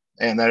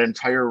 and that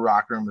entire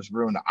locker room is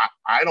ruined.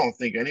 I don't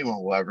think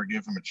anyone will ever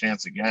give him a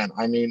chance again.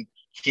 I mean,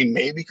 he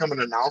may become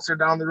an announcer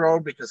down the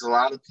road, because a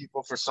lot of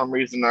people, for some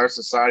reason in our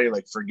society,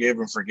 like forgive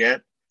and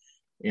forget.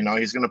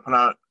 He's going to put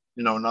out,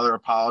 another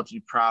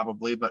apology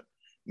probably, but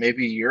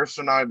maybe years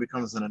from now he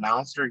becomes an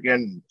announcer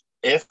again,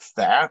 if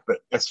that. But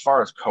as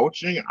far as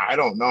coaching, I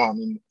don't know. I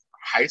mean,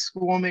 high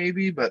school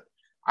maybe, but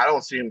I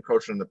don't see him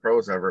coaching the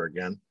pros ever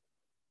again.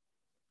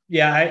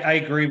 Yeah, I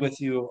agree with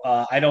you.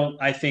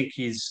 I think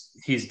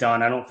he's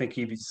done. I don't think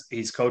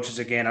he's coaches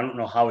again. I don't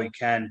know how he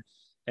can,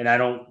 and I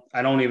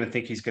don't even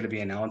think he's going to be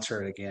an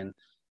announcer again.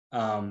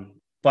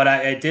 But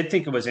I did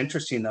think it was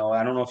interesting, though.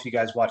 I don't know if you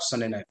guys watch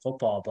Sunday Night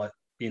Football, but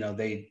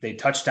they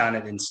touched on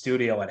it in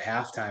studio at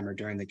halftime or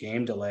during the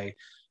game delay,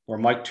 where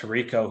Mike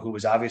Tirico, who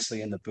was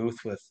obviously in the booth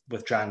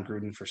with John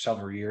Gruden for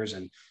several years,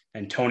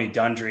 and Tony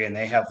Dungy, and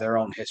they have their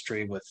own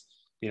history with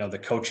the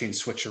coaching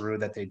switcheroo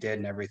that they did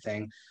and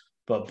everything.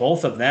 But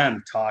both of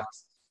them talked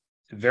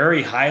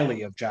very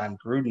highly of John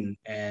Gruden,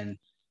 and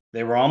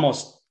they were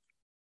almost,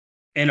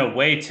 in a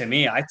way, to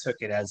me, I took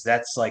it as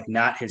that's like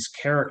not his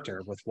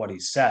character with what he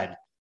said.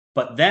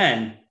 But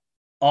then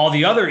all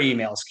the other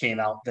emails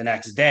came out the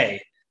next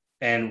day,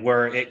 and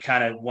where it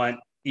kind of went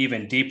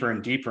even deeper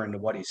and deeper into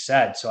what he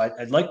said. So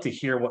I'd like to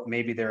hear what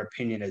maybe their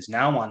opinion is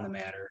now on the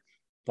matter.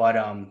 But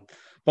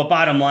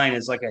bottom line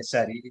is, like I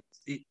said,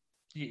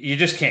 you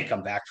just can't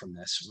come back from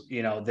this.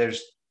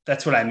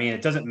 That's what I mean.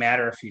 It doesn't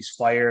matter if he's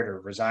fired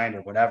or resigned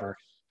or whatever.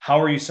 How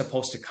are you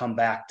supposed to come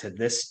back to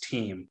this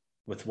team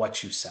with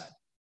what you said?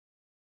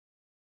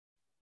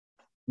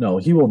 No,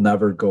 he will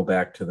never go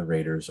back to the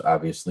Raiders,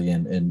 obviously.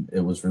 And it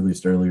was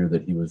released earlier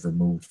that he was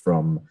removed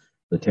from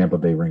the Tampa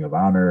Bay Ring of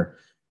Honor.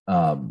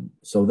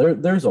 So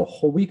there's a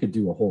whole, we could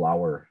do a whole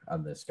hour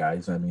on this,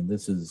 guys. I mean,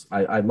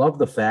 I love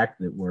the fact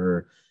that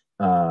we're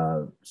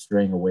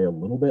straying away a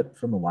little bit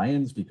from the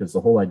Lions, because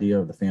the whole idea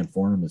of the fan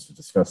forum is to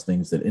discuss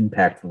things that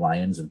impact the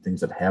Lions and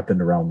things that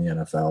happened around the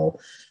NFL.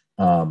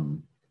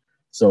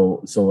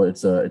 So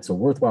it's a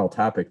worthwhile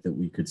topic that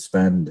we could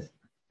spend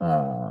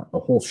a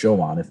whole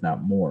show on, if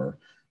not more.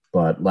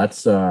 But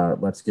let's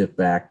get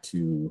back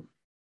to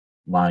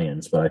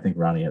Lions. But I think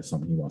Ronnie has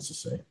something he wants to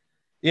say.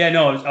 Yeah,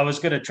 no, I was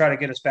going to try to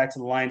get us back to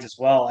the Lions as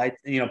well.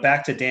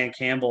 Back to Dan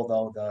Campbell,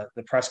 though,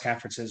 the press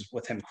conferences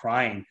with him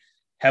crying.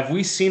 Have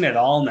we seen it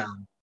all now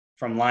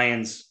from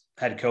Lions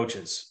head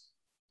coaches?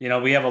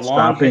 We have a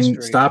long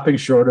history. Stopping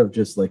short of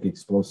just like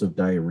explosive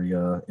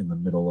diarrhea in the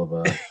middle of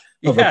a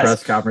a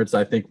press conference.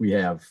 I think we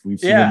have. We've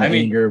seen the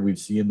anger, we've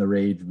seen the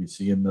rage, we've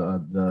seen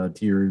the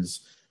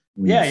tears.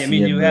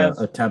 You have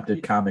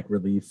attempted comic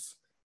relief.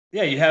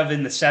 Yeah, you have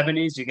in the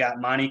 70s, you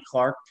got Monty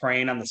Clark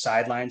praying on the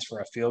sidelines for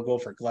a field goal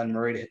for Glenn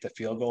Murray to hit the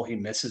field goal. He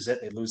misses it.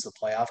 They lose the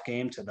playoff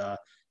game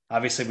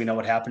obviously we know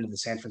what happened to the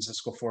San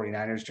Francisco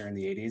 49ers during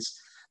the 80s.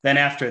 Then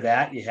after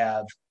that, you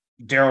have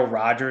Darryl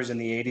Rogers in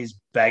the 80s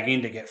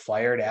begging to get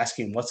fired,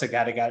 asking what's a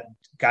guy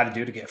got to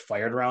do to get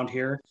fired around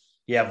here.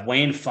 You have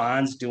Wayne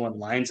Fonz doing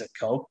lines of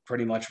coke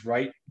pretty much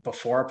right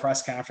before a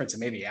press conference and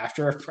maybe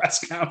after a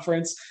press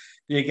conference.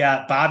 You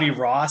got Bobby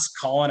Ross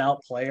calling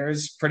out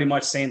players, pretty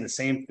much saying the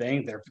same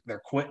thing.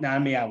 They're quitting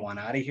on me. I want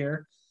out of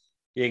here.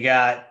 You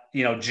got,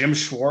 Jim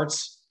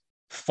Schwartz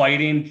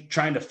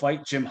trying to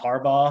fight Jim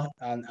Harbaugh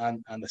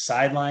on the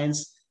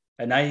sidelines.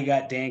 And now you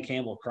got Dan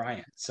Campbell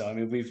crying. So, I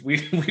mean,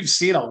 we've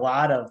seen a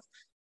lot of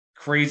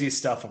crazy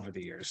stuff over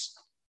the years.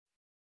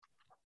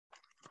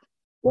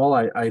 Well,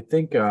 I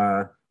think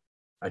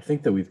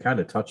that we've kind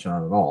of touched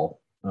on it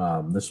all.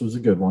 This was a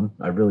good one.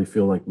 I really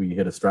feel like we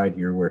hit a stride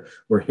here.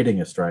 We're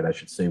hitting a stride, I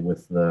should say,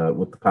 with the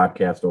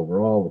podcast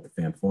overall, with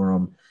the fan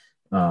forum.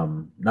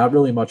 Not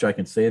really much I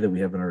can say that we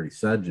haven't already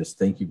said. Just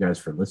thank you guys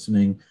for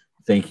listening.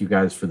 Thank you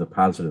guys for the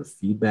positive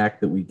feedback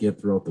that we get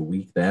throughout the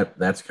week.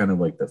 That's kind of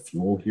like the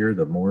fuel here.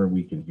 The more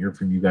we can hear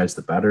from you guys,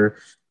 the better.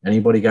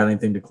 Anybody got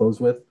anything to close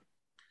with?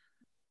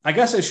 I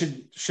guess I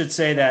should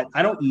say that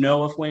I don't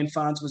know if Wayne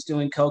Fonz was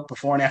doing coke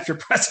before and after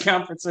press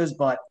conferences,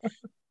 but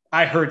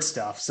I heard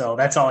stuff, so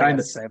that's all I got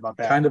to say about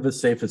that. Kind of a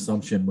safe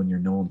assumption when you're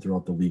known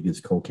throughout the league as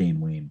Cocaine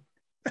Wayne.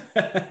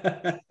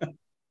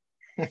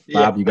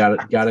 Bob, you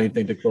got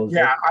anything to close with?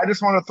 I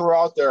just want to throw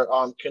out there,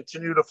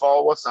 continue to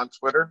follow us on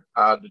Twitter,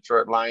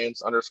 Detroit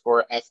Lions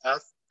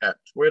 _FF at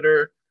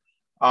Twitter.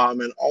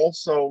 And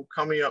also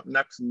coming up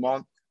next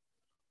month,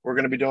 we're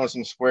going to be doing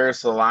some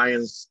squares to the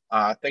Lions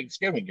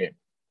Thanksgiving game.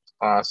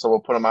 So we'll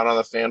put them out on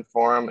the fan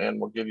forum,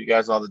 and we'll give you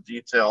guys all the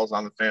details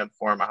on the fan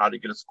forum on how to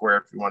get a square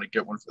if you want to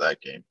get one for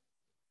that game.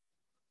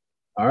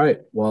 All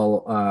right.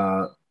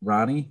 Well,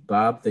 Ronnie,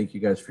 Bob, thank you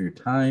guys for your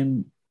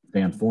time.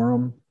 Fan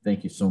forum,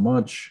 thank you so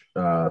much.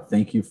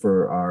 Thank you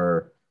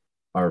for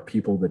our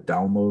people that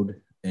download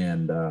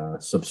and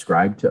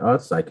subscribe to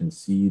us. I can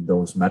see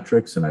those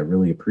metrics, and I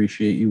really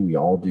appreciate you. We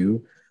all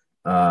do.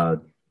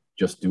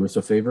 Just do us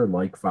a favor,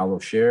 like, follow,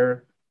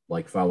 share.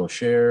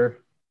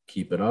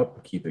 Keep it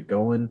up, keep it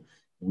going.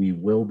 We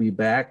will be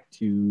back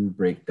to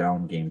break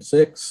down Game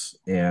 6,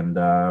 and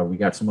we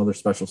got some other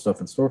special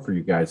stuff in store for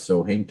you guys.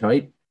 So hang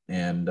tight,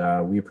 and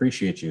we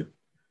appreciate you.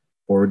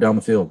 Forward down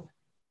the field.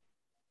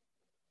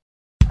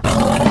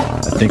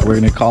 I think we're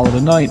going to call it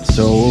a night,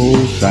 so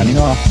signing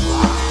off.